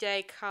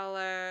everyday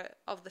color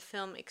of the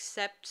film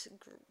except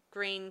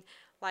green,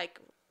 like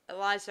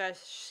Eliza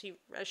as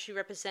she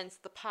represents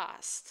the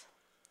past.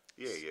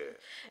 Yeah.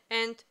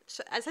 And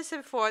so, as I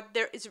said before,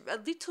 there is a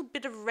little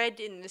bit of red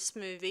in this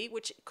movie,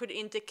 which could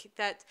indicate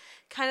that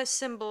kind of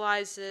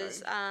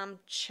symbolizes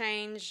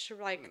change,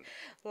 like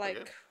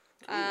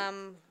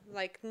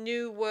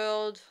new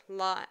world,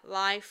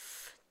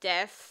 life,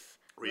 death.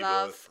 Rebirth,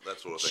 love, that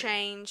sort of thing.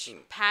 change,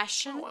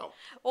 passion. Oh, wow.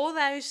 All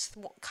those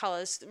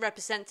colours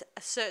represent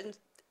a certain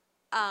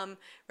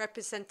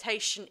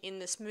representation in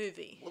this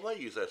movie. Well, they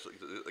use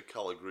the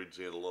colour grids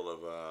in a lot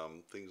of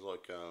things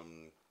like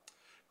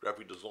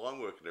graphic design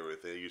work and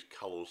everything. They use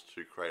colours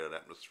to create an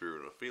atmosphere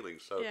and a feeling.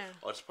 So Yeah.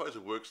 I suppose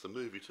it works the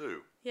movie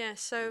too. Yeah,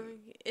 so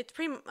it's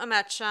pretty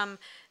much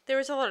there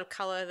was a lot of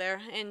color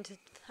there, and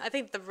I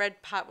think the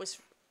red part was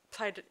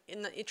played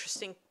in the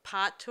interesting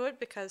part to it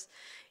because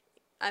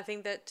I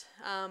think that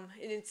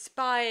it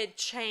inspired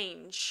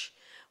change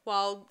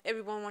while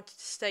everyone wanted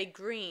to stay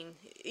green.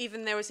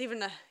 Even there was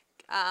even a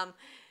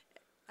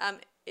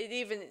it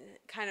even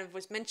kind of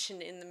was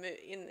mentioned in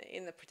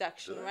in the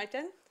production, Did it? right,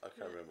 Dan? I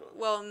can't remember.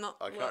 Well, not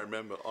I can't well,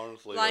 remember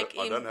honestly. like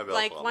I in don't have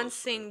like one Alzheimer's.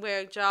 scene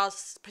where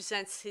Giles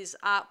presents his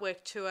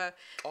artwork to a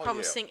Oh,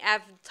 promising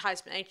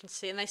advertisement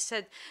agency, and they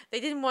said they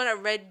didn't want a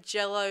red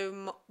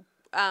Jello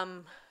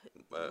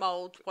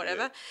mold,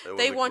 whatever. they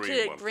They wanted wanted a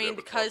green it one for green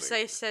because advertising.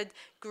 they said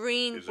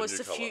green Is a was new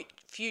the colour.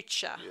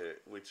 future. Yeah,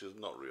 which is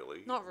not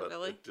really. Not but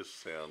really. It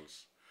just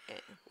sounds.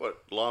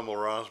 What, lime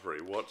or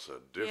raspberry? What's a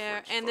difference?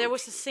 Yeah, and there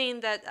was folks? a scene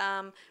that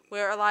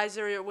where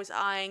Eliza was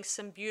eyeing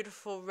some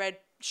beautiful red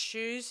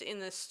shoes in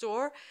the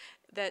store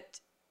that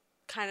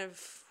kind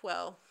of,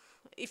 well,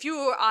 if you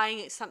were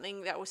eyeing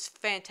something that was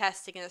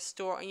fantastic in a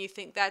store and you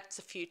think that's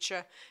the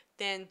future,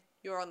 then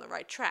you're on the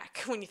right track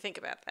when you think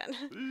about that.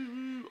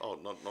 Oh,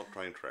 not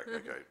train track.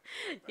 Okay.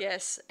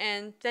 Yes,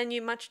 and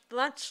then much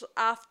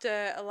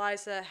after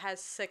Eliza has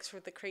sex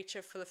with the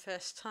creature for the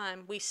first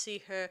time, we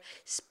see her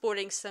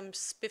sporting some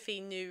spiffy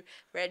new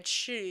red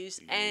shoes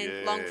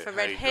and long for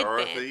red hey,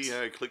 headband.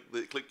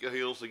 Dorothy, click your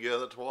heels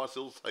together twice.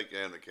 It'll take you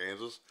down to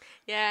Kansas.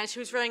 Yeah, and she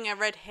was wearing a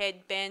red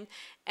headband.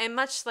 And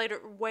much later,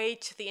 way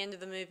to the end of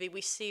the movie,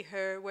 we see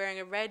her wearing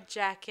a red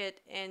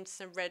jacket and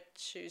some red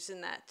shoes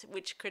in that,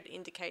 which could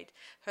indicate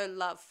her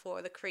love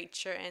for the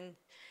creature and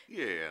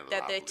Yeah,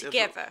 that they're lovely.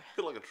 together. I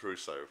feel like a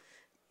trousseau.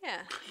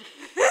 yeah.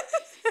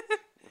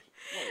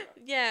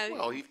 Yeah.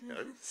 Well,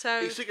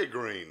 So he's sick of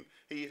green.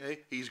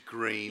 He's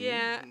green.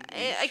 yeah,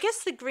 I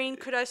guess the green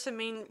could also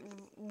mean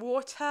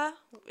water.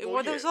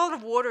 Well, there was a yeah. lot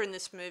of water in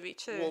this movie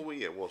too. Well,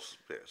 yeah, was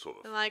sort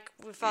of. Like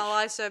with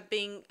Eliza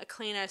being a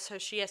cleaner, so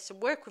she has to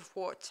work with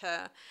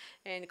water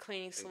and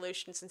cleaning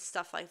solutions and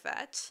stuff like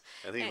that.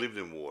 And he lived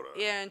in water.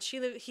 Yeah, and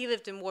he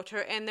lived in water,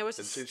 and there was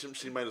a And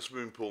she made a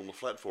swimming pool in the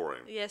flat for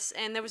him. yes,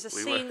 and there was a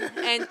We scene, were-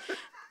 and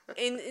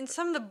in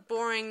some of the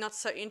boring, not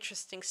so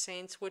interesting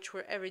scenes, which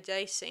were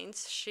everyday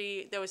scenes,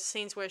 there was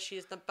scenes where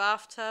she's in the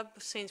bathtub,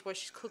 scenes where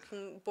she's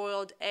cooking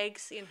boiled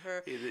eggs in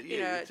her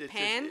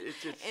pan,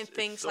 and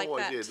things like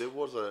always, that. Yeah, there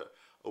was a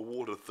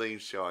water theme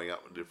showing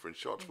up in different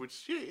shots,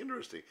 which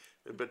interesting.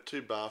 But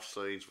 2 bath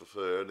scenes with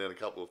her, and then a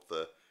couple of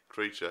the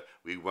creature.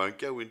 We won't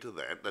go into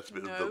that. That's a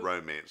bit of the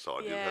romance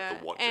side. You have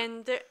to watch it.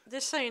 And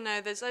just so you know,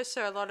 there's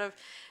also a lot of,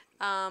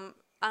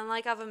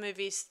 unlike other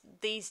movies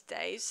these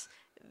days,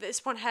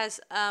 this one has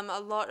a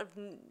lot of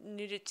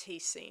nudity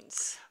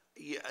scenes.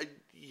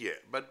 Yeah,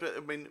 but I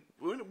mean,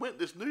 when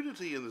there's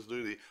nudity in this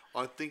nudity,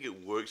 I think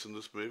it works in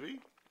this movie.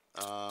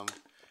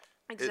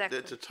 Exactly.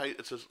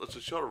 It's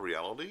a shot of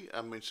reality.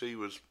 I mean, she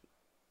was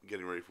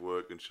getting ready for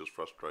work and she was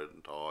frustrated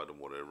and tired and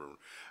whatever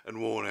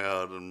and worn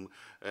out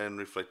and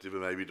reflective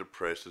and maybe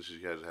depressed, and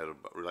she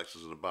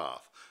relaxes in a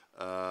bath.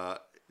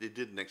 It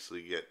didn't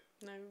actually get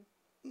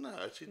no.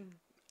 She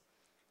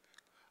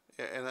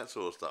yeah, and that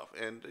sort of stuff,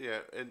 and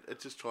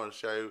it's just trying to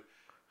show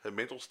her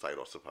mental state,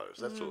 I suppose,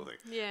 that sort of thing.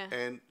 Yeah.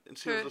 And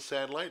she was a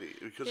sad lady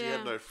because she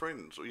had no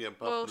friends, apart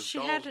from the she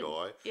Giles had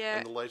guy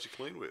and the lady she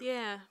cleaned with.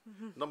 Yeah.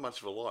 Not much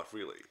of a life,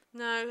 really.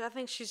 No, I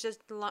think she's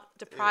just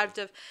deprived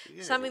of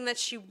something that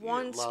she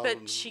wants, love but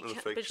and she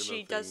affection but she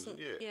and doesn't.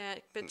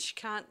 things, But she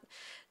can't.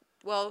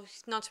 Well,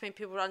 not too many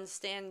people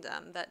understand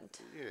that.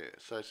 Yeah,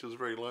 so she was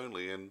very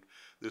lonely, and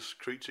this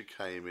creature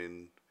came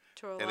in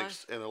To her and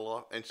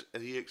life.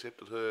 and he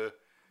accepted her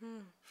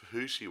for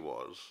who she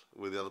was,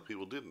 where the other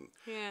people didn't.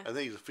 Yeah. And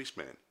then he's a fish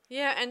man.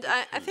 Yeah, and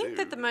I think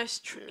that the do.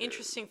 most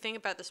interesting thing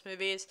about this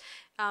movie is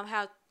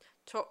how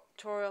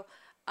Toriel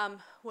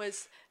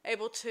was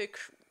able to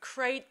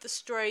create the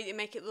story and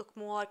make it look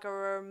more like a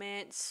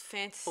romance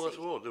fantasy. Well, that's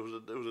what it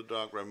was a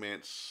dark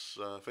romance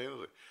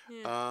fantasy,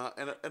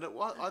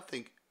 I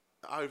think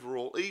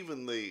overall,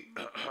 even the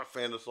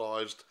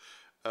fantasized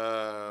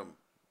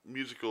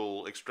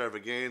musical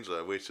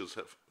extravaganza, which is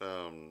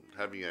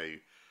having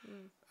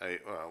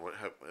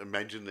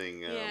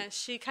imagining.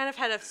 She kind of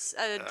had a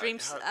dream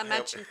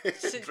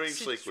dream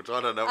sequence.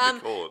 I don't know what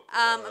to call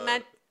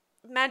it.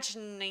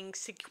 Imagining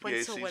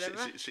sequence or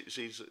whatever.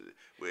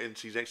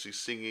 She's actually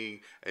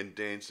singing and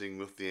dancing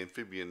with the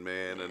amphibian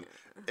man, and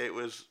it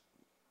was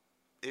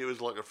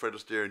like a Fred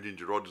Astaire and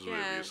Ginger Rogers movie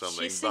or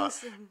something.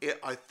 But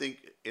I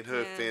think in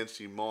her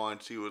fancy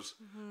mind, she was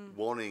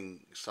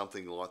wanting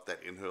something like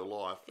that in her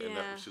life, and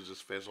that was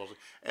just fantastic,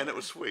 and it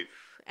was sweet.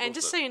 And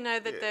just so you know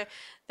that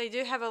they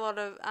do have a lot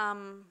of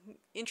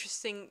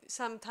interesting.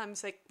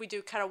 Sometimes like we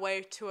do cut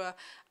away to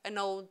an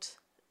old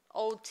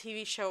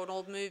TV show, an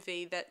old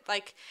movie that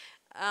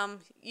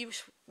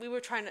we were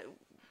trying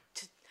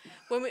to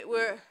when we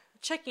were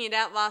checking it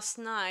out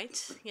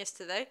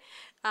yesterday.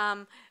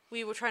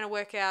 we were trying to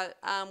work out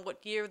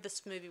what year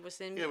this movie was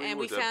in, Yeah, we and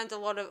we worked out- found a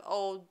lot of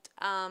old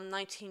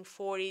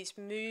 1940s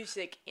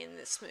music in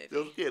this movie.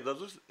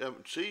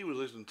 She was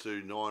listening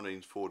to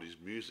 1940s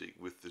music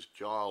with this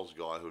Giles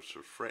guy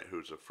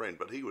who's a friend,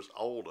 but he was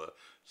older,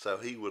 so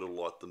he would have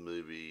liked the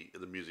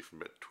music from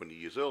about 20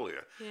 years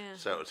earlier. Yeah.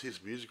 So it's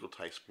his musical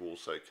taste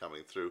also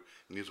coming through,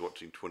 and he was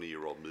watching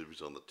 20-year-old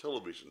movies on the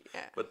television.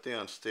 Yeah. But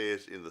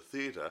downstairs in the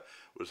theatre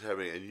was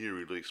having a new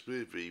release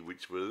movie,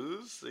 which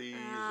was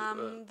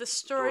The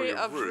Story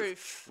of Ruth,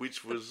 Ruth.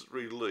 which was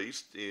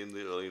released in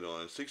the early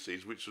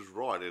 1960s, which was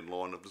right in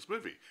line of this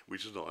movie,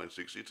 which is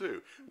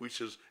 1962,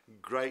 which is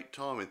great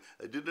timing.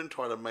 They didn't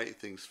try to make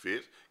things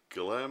fit.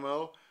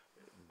 Guillermo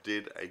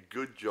did a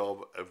good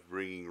job of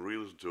bringing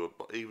realism to it,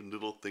 but even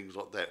little things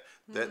like that.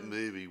 That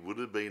movie would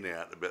have been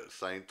out about the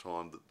same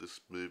time that this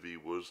movie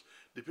was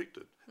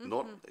depicted.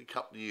 Not a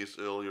couple of years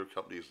earlier, a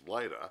couple of years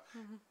later,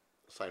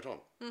 same time.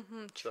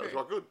 So it's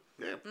quite good.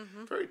 Yeah,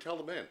 very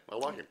talented man. I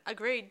like him.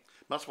 Agreed.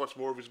 Must watch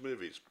more of his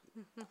movies.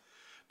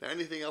 Now,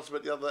 anything else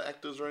about the other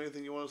actors or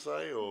anything you want to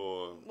say?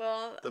 Or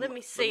Well, the, let me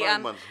the see.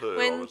 main one's her,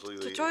 When obviously.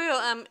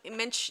 tutorial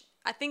mentioned,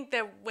 I think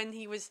that when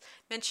he was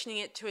mentioning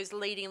it to his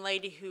leading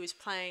lady who was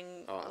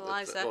playing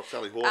Eliza,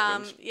 Sally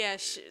Hawkins. yeah,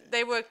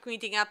 they were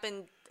meeting up,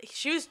 and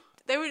she was.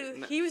 They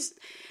were. He was.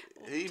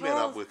 He met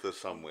up with her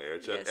somewhere.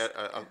 It's Yes.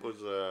 it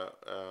was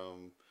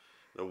an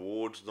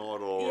awards night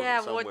or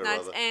Yeah, somewhere award or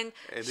nights, other. and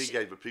he she-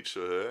 gave a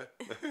picture to her.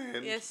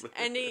 And Yes,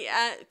 and he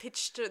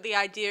pitched the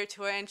idea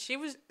to her, and she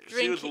was drinking.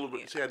 She was a little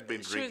bit. She had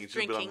been drinking.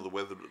 She'd been under the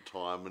weather at the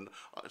time, and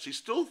she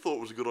still thought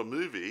it was a good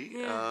movie.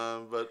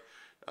 Yeah. But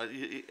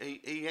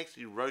he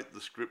actually wrote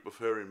the script with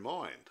her in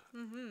mind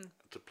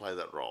to play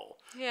that role.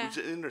 Yeah. Which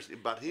is interesting.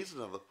 But here's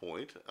another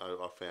point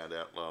I found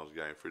out when I was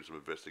going through some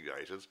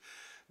investigations.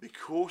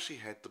 Because she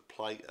had to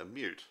play a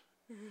mute,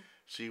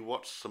 she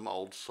watched some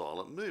old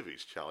silent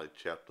movies, Charlie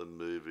Chaplin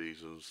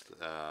movies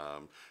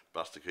and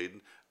Buster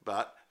Keaton,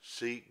 but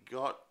she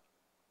got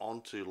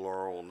onto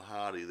Laurel and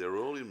Hardy, their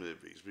early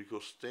movies,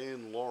 because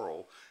Stan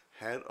Laurel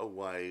had a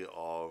way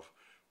of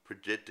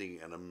projecting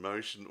an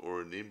emotion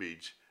or an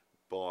image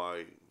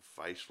by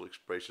facial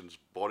expressions,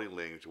 body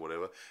language, or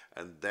whatever,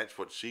 and that's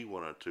what she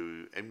wanted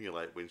to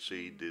emulate when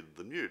she did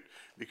the mute.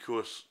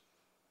 Because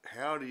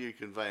how do you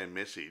convey a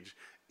message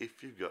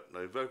if you've got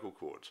no vocal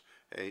cords?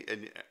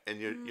 And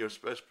you're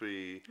supposed to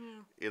be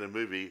in a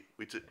movie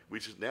which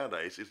is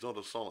nowadays is not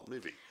a silent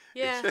movie.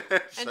 Yeah,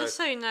 and just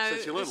so you know, so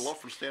she learned a lot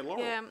from Stan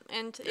Laurel. Yeah,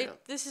 and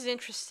this is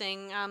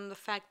interesting. The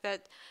fact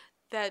that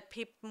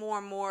more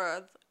and more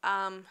of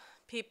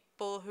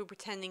people who are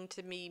pretending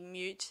to be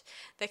mute,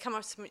 they come up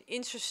with some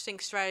interesting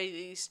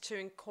strategies to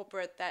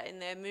incorporate that in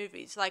their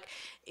movies. Like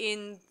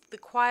in The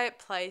Quiet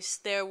Place,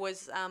 there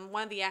was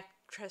one of the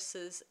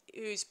actresses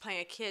who's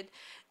playing a kid.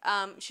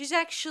 She's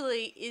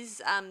actually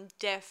is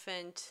deaf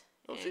and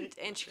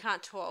she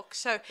can't talk.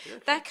 So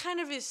that kind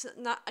of is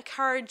not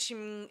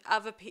encouraging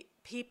other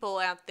people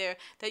out there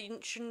that you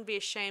shouldn't be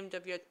ashamed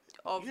of if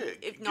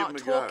give not them a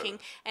talking,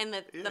 go. and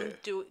let them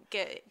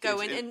Yeah. go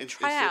in and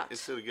try out.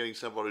 Instead of getting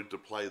somebody to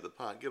play the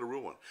part, get a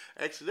real one.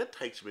 Actually, that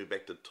takes me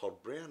back to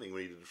Todd Browning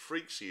when he did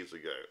Freaks years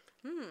ago.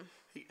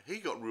 He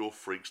got real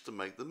freaks to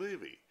make the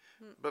movie.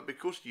 But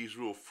because he used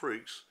real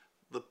freaks,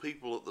 the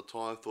people at the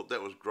time thought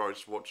that was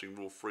gross watching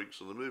real freaks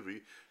in the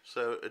movie,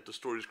 so it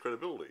destroyed his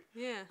credibility.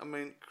 Yeah. I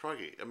mean,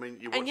 crikey. I mean,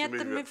 you watch a yet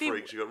movie the about movie-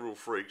 freaks, you got real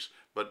freaks,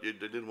 but they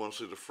didn't want to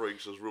see the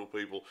freaks as real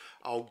people.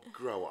 Oh,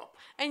 grow up.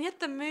 And yet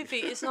the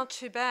movie is not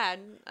too bad.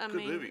 I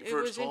mean, movie. it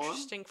For its was time.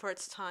 interesting for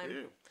its time.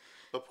 Yeah.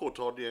 But poor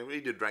Todd,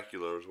 he did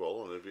Dracula as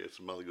well, and he had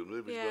some other good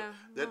movies. Yeah,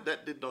 But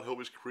that did not help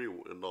his career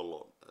not a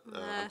lot,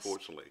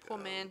 unfortunately. Poor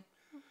man.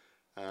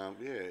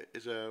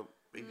 It's a.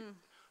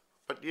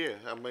 But yeah,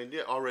 I mean,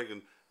 I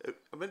reckon.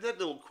 I mean, that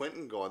little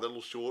Quentin guy, that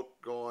little short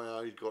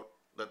guy, he's got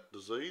that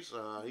disease.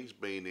 He's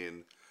been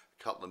in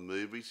a couple of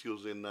movies. He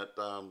was in that,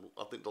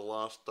 I think, the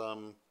last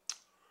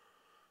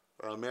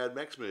Mad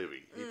Max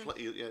movie. He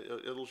played a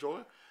little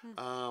shorter.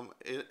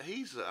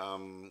 He's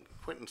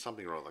Quentin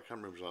something or other. I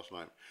can't remember his last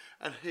name.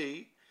 And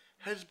he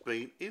has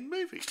been in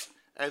movies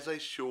as a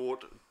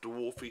short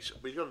dwarfish.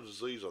 But he's got a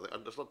disease, I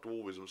think. It's not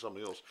dwarfism, it's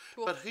something else.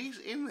 But he's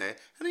in there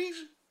and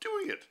he's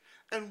doing it.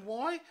 And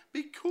why?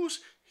 Because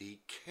he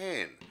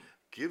can.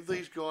 Give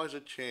these guys a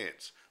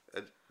chance.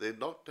 They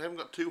haven't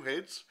got two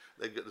heads.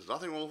 There's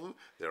nothing wrong with them.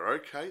 They're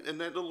okay. And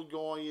that little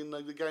guy in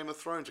the Game of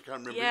Thrones, I can't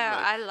remember his name.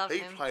 I love He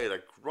him. played a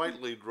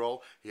great lead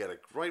role. He had a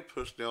great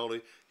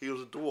personality. He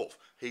was a dwarf.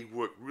 He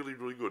worked really,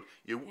 really good.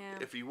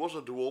 If he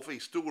wasn't a dwarf, he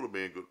still would have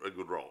been a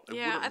good role. It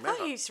Yeah, I wouldn't thought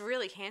matter. he's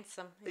really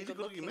handsome. He's a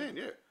good-looking man,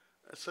 yeah.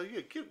 So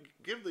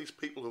give these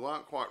people who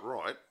aren't quite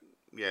right,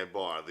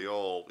 by the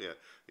old,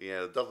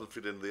 it doesn't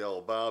fit into the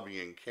old Barbie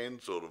and Ken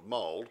sort of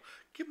mould.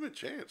 Give them a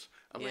chance.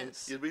 I mean,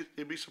 Yes.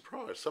 you'd be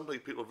surprised. Some of these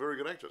people are very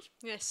good actors.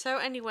 Yeah, so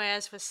anyway,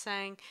 as we're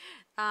saying,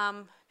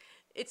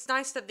 it's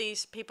nice that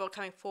these people are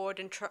coming forward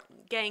and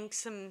getting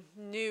some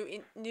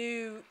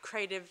new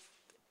creative,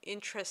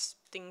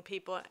 interesting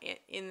people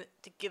in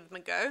to give them a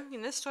go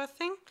in this sort of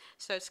thing.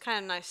 So it's kind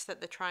of nice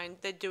that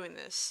they're doing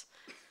this.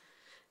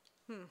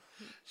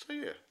 So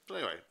yeah. But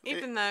anyway,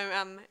 Even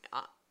though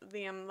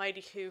the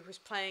lady who was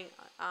playing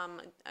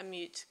a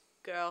mute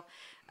girl,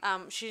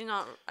 she's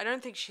not. I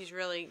don't think she's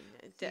really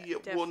yeah.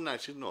 deaf. Well, no,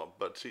 she's not.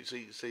 But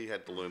she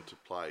had to learn to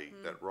play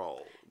that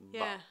role.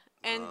 Yeah,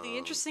 and the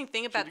interesting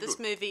thing she about did this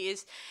good. movie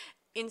is,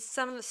 in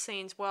some of the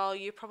scenes, while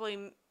you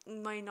probably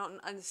may not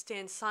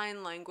understand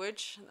sign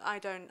language, I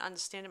don't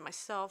understand it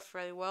myself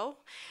really well.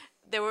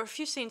 There were a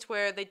few scenes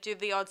where they do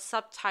the odd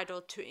subtitle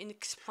to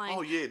explain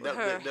Oh yeah,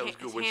 her that was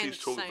good. When hand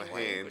she's talking sign for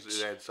hands,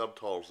 language. it had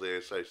subtitles there,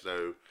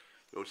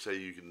 so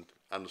you can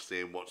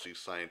understand what she's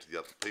saying to the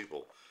other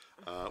people,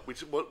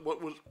 which what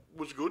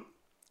was good.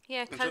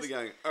 Yeah, Instead because of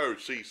going, oh,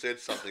 she said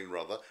something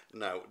rather,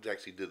 no, it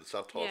actually did the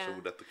subtitles, so Yeah.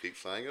 we'd have to keep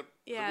saying it.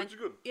 yeah, Which is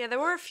good. there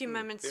were a few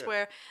moments yeah.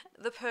 where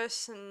the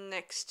person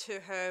next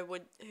to her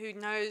who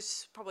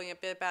knows probably a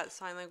bit about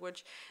sign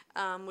language,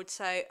 would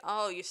say,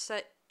 "Oh, you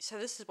said so.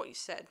 This is what you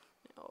said,"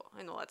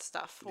 and all that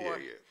stuff. Or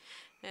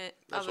That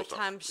other sort of stuff,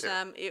 times,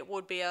 yeah. it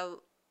would be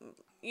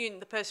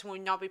the person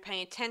would not be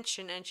paying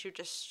attention, and she would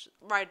just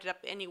write it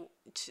up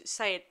to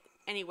say it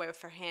anywhere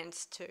with her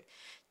hands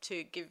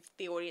to give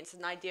the audience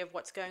an idea of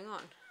what's going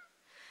on.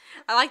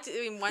 I liked it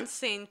in one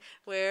scene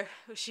where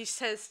she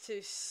says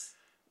to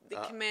the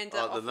commander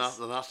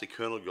officer, the nasty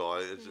colonel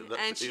guy.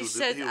 And she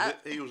said,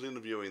 he was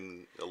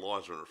interviewing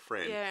Eliza and a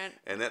friend, Yeah.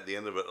 and at the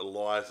end of it,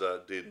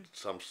 Eliza did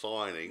some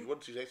signing.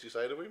 What did she actually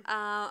say to him?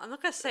 I'm not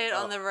going to say it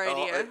on the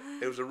radio.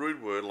 It was a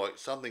rude word, like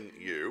something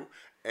you.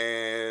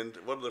 And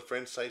what did the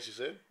friend say? She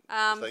said,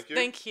 Thank you.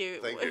 Thank you.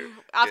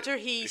 After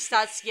Yeah. he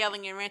starts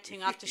yelling and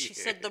ranting, after she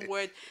said the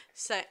word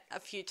a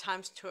few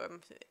times to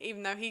him,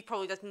 even though he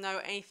probably doesn't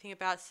know anything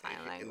about sign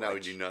language. No,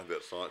 he didn't know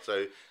about science.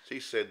 So she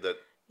said that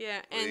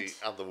Yeah, and the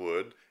other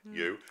word,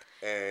 you,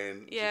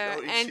 and Yeah,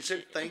 she and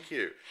said thank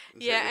you.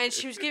 and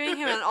she was giving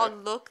him an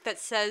odd look that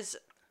says,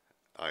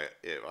 I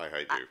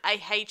hate you. I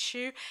hate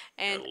you,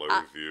 and I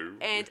loathe you.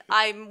 and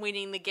I'm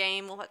winning the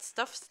game, all that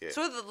stuff. Yeah.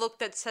 Sort of the look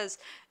that says,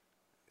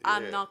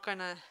 I'm Yeah. not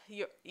gonna.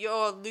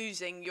 You're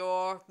losing.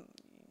 You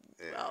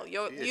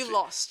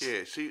lost.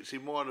 Yeah, she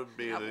might have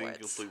been other an words.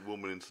 incomplete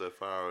woman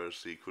insofar as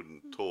she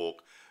couldn't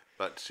talk,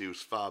 but she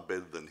was far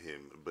better than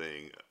him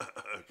being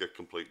a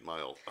complete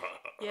male.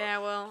 Yeah,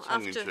 well,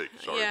 Tongue in after cheek,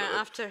 sorry about that.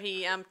 after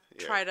he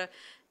tried to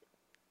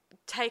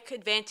take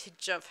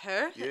advantage of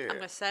her, Yeah. I'm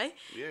gonna say.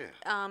 Yeah.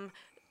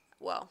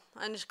 Well,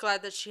 I'm just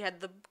glad that she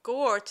had the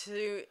gore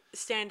to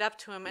stand up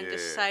to him and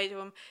just Yeah. say to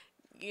him,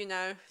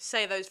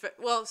 say those.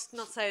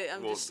 Not say.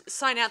 Well, just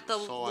sign out the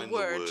sign the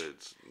word.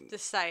 words.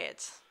 Just say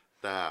it.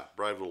 Nah,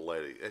 brave little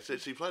lady.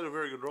 She played a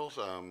very good role,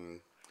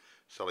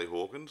 Sally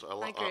Hawkins.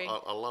 I agree.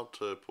 I loved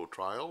her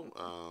portrayal.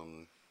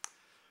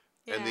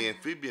 And the Yeah.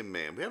 amphibian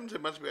man. We haven't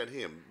said much about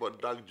him.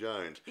 But Doug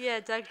Jones. Yeah,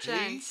 Doug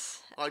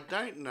Jones. I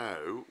don't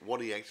know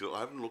what he actually.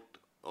 I haven't looked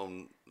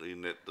on the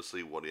net to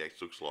see what he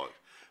actually looks like.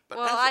 But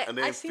Well, as an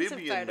I seen some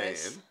amphibian man,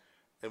 photos.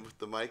 and with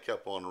the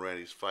makeup on around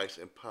his face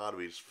and part of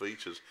his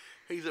features,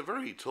 he's a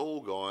very tall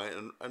guy,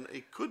 and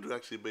he could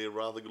actually be a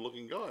rather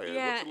good-looking guy.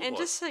 Yeah, What's he look and like?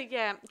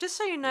 just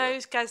so you know,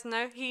 guys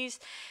know,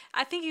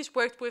 I think he's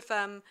worked with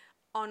on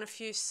a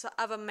few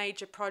other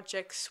major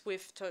projects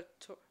with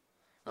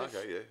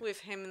with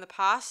him in the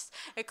past,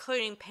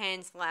 including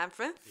Pan's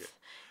Labyrinth,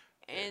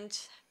 and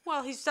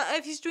well, he's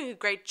doing a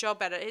great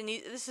job at it, and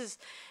this is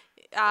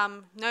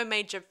no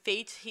major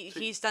feat.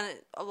 He's done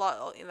it a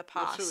lot in the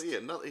past. So, see, he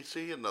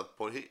had another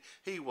point.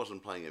 He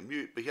wasn't playing a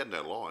mute, but he had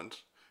no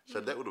lines,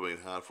 so that would have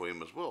been hard for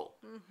him as well.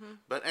 Mm-hmm.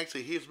 But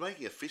actually, he was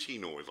making a fishy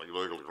noise,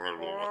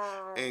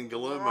 and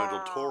Guillermo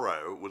del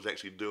Toro was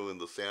actually doing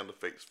the sound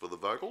effects for the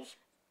vocals.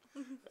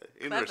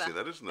 Interesting,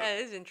 that isn't it? That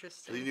is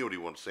interesting. He knew what he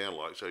wanted to sound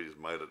like, so he just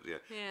made it.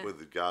 Yeah. With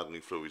the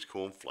gargling through his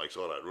cornflakes,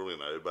 I don't really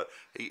know, but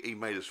he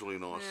made this really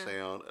nice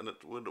sound, and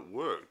it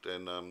worked.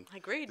 And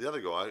Agreed. The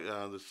other guy,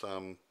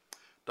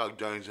 Doug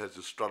Jones, has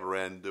to strut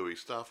around and do his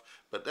stuff,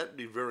 but that'd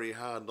be very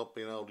hard not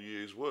being able to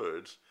use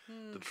words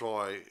to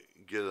try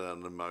get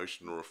an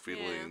emotion or a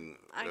feeling.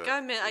 I gotta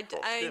admit,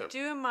 across. I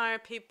do admire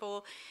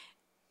people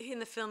in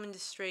the film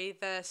industry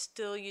that are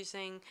still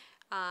using,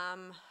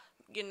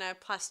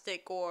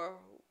 plastic or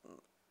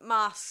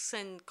masks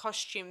and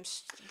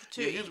costumes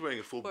to. He's wearing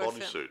a full for a film.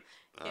 bodysuit.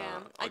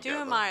 Yeah, I do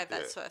gather. admire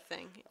that Yeah. sort of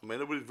thing. I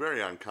mean, it was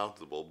very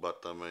uncomfortable, but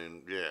I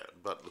mean,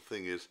 but the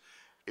thing is,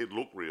 it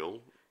looked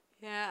real.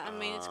 Yeah, I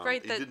mean, it's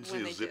great that you didn't when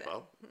see they a do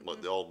zipper that.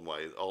 like the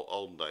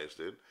olden days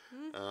did.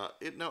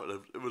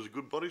 It was a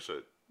good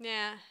bodysuit.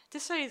 Yeah,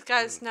 just so you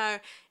guys know,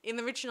 in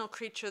the original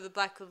Creature of the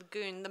Black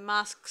Lagoon, the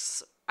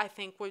masks I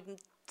think were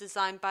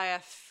designed by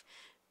a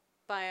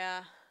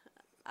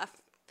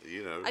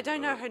I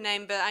don't know her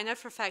name, but I know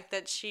for a fact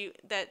that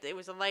it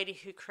was a lady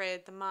who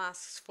created the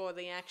masks for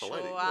the actual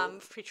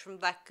Creature from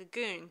Black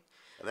Lagoon.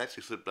 And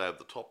actually slipped over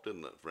the top,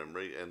 didn't it, from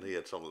memory? And he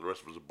had some of the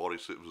rest of his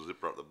bodysuit with a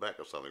zipper up the back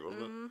or something,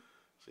 wasn't it?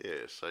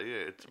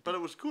 But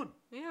it was good.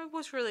 Yeah, it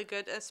was really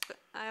good.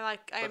 I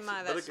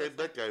admire that.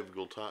 That gave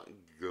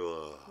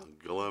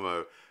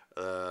Guillermo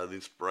the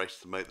inspiration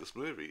to make this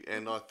movie,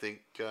 and I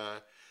think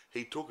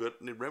he took it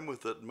and he ran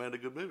with it and made a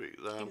good movie.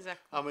 Exactly.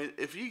 I mean,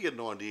 if you get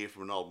an idea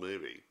from an old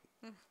movie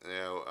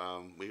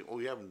Now,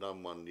 we haven't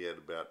done one yet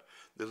about.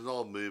 There's an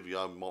old movie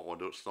I might want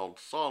to do. It's an old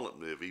silent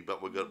movie,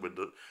 but we're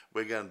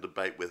going to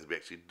debate whether we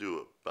actually do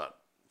it. But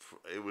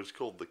it was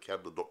called The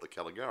Cabinet of Dr.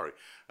 Caligari,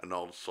 an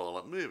old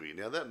silent movie.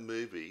 Now that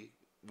movie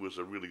was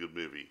a really good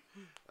movie,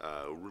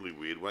 really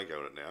weird. Won't go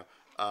in it now.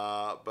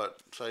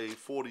 But say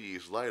 40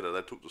 years later,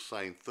 they took the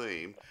same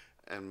theme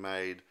and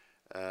made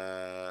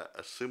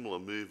a similar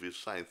movie, the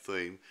same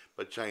theme,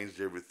 but changed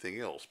everything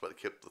else, but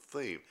kept the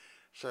theme.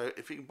 So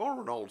if you can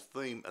borrow an old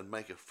theme and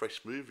make a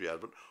fresh movie out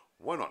of it,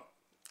 why not?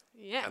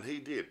 Yeah. And he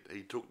did.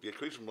 He took the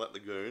Creature from Black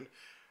Lagoon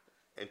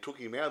and took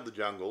him out of the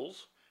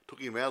jungles, took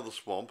him out of the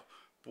swamp,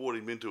 brought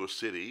him into a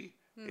city,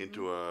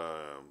 into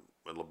a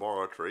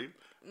laboratory,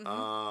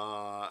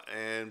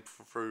 and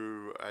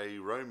threw a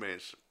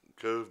romance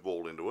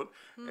curveball into it,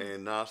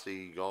 and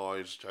nasty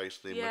guys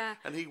chased him, Yeah.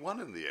 and he won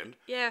in the end.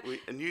 Yeah.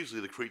 And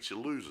usually the creature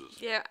loses.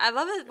 Yeah, I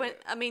love it when,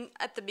 I mean,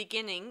 at the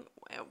beginning,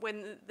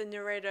 when the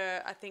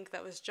narrator, I think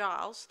that was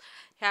Giles,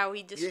 how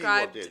he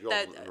described Giles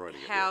was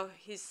narrating it, how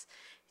he's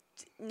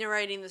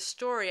narrating the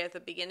story at the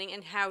beginning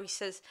and how he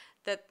says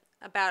that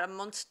about a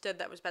monster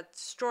that was about to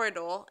destroy it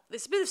all.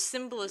 There's a bit of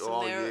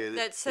symbolism there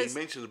that says... He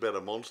mentioned about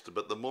a monster,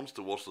 but the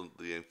monster wasn't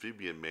the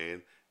amphibian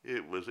man. He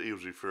was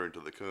referring to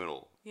the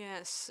Colonel.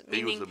 Yes.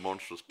 He was the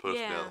monstrous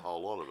person out of the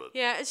whole lot of it.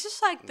 Yeah, it's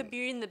just like the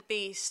Beauty and the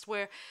Beast,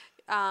 where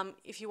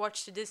if you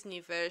watch the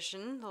Disney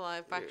version, the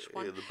live action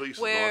one, the Beast is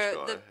a where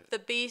nice guy. the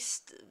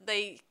Beast,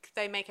 they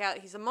make out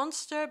he's a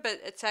monster,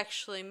 but it's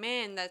actually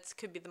man that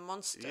could be the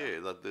monster.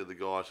 Yeah, they're the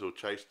guys who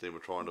chased him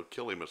and trying to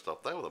kill him and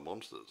stuff. They were the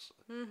monsters.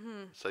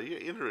 Mm-hmm. So yeah,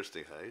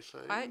 interesting, hey? So,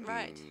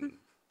 Right.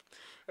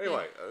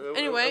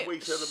 Anyway, have we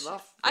said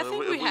enough? I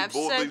think we have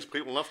bored said... these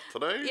people enough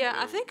today? Yeah,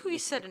 I think we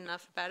said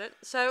enough about it.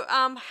 So,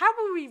 how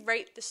will we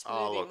rate this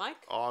movie, look, Mike?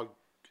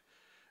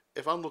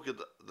 If I'm looking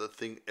at the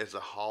thing as a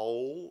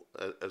whole,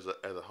 as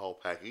a whole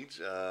package,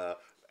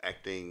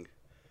 acting,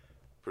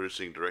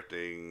 producing,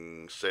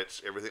 directing,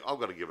 sets, everything, I've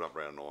got to give it up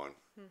around 9.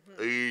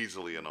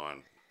 Easily a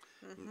 9.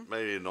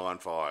 Maybe a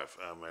 9.5,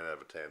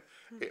 out of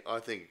 10. I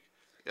think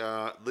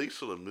these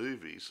sort of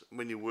movies,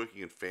 when you're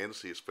working in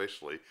fantasy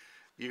especially,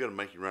 you've got to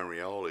make your own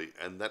reality,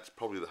 and that's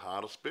probably the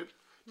hardest bit.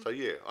 So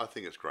yeah, I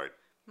think it's great.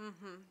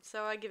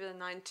 So I give it a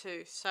 9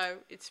 too. So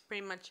it's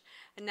pretty much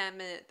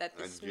enamored that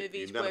this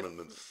movie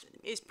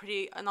is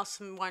pretty an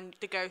awesome one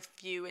to go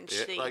view and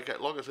see. Like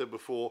I said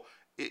before,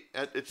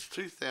 it's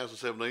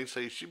 2017, so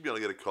you should be able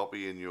to get a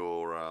copy in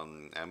your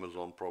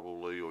Amazon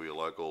probably, or your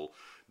local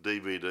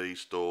DVD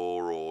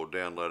store, or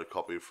download a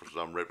copy from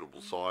some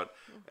reputable site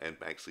and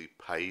actually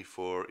pay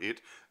for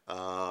it.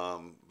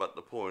 But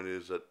the point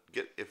is that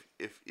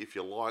if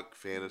you like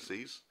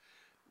fantasies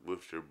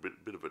with a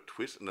bit of a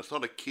twist, and it's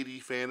not a kiddie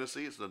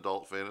fantasy, it's an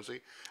adult fantasy.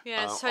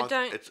 Yeah, so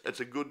don't.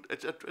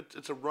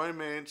 It's a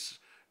romance,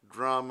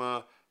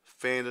 drama,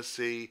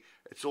 fantasy.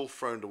 It's all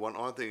thrown into one.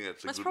 I think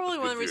it's a That's good. probably it's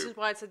a one of good the reasons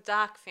why it's a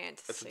dark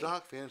fantasy. It's a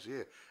dark fantasy.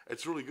 Yeah,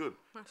 it's really good.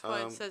 That's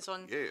what it says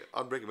on. Yeah,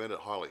 I'd recommend it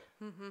highly.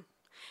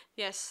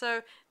 Yes.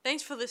 So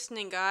thanks for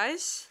listening,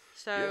 guys.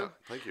 So Yeah,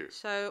 thank you.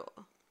 So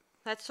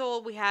that's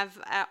all we have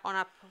on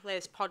our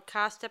latest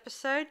podcast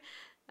episode.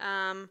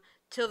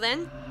 Till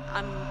then,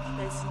 I'm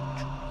Pleasant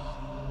Dreams.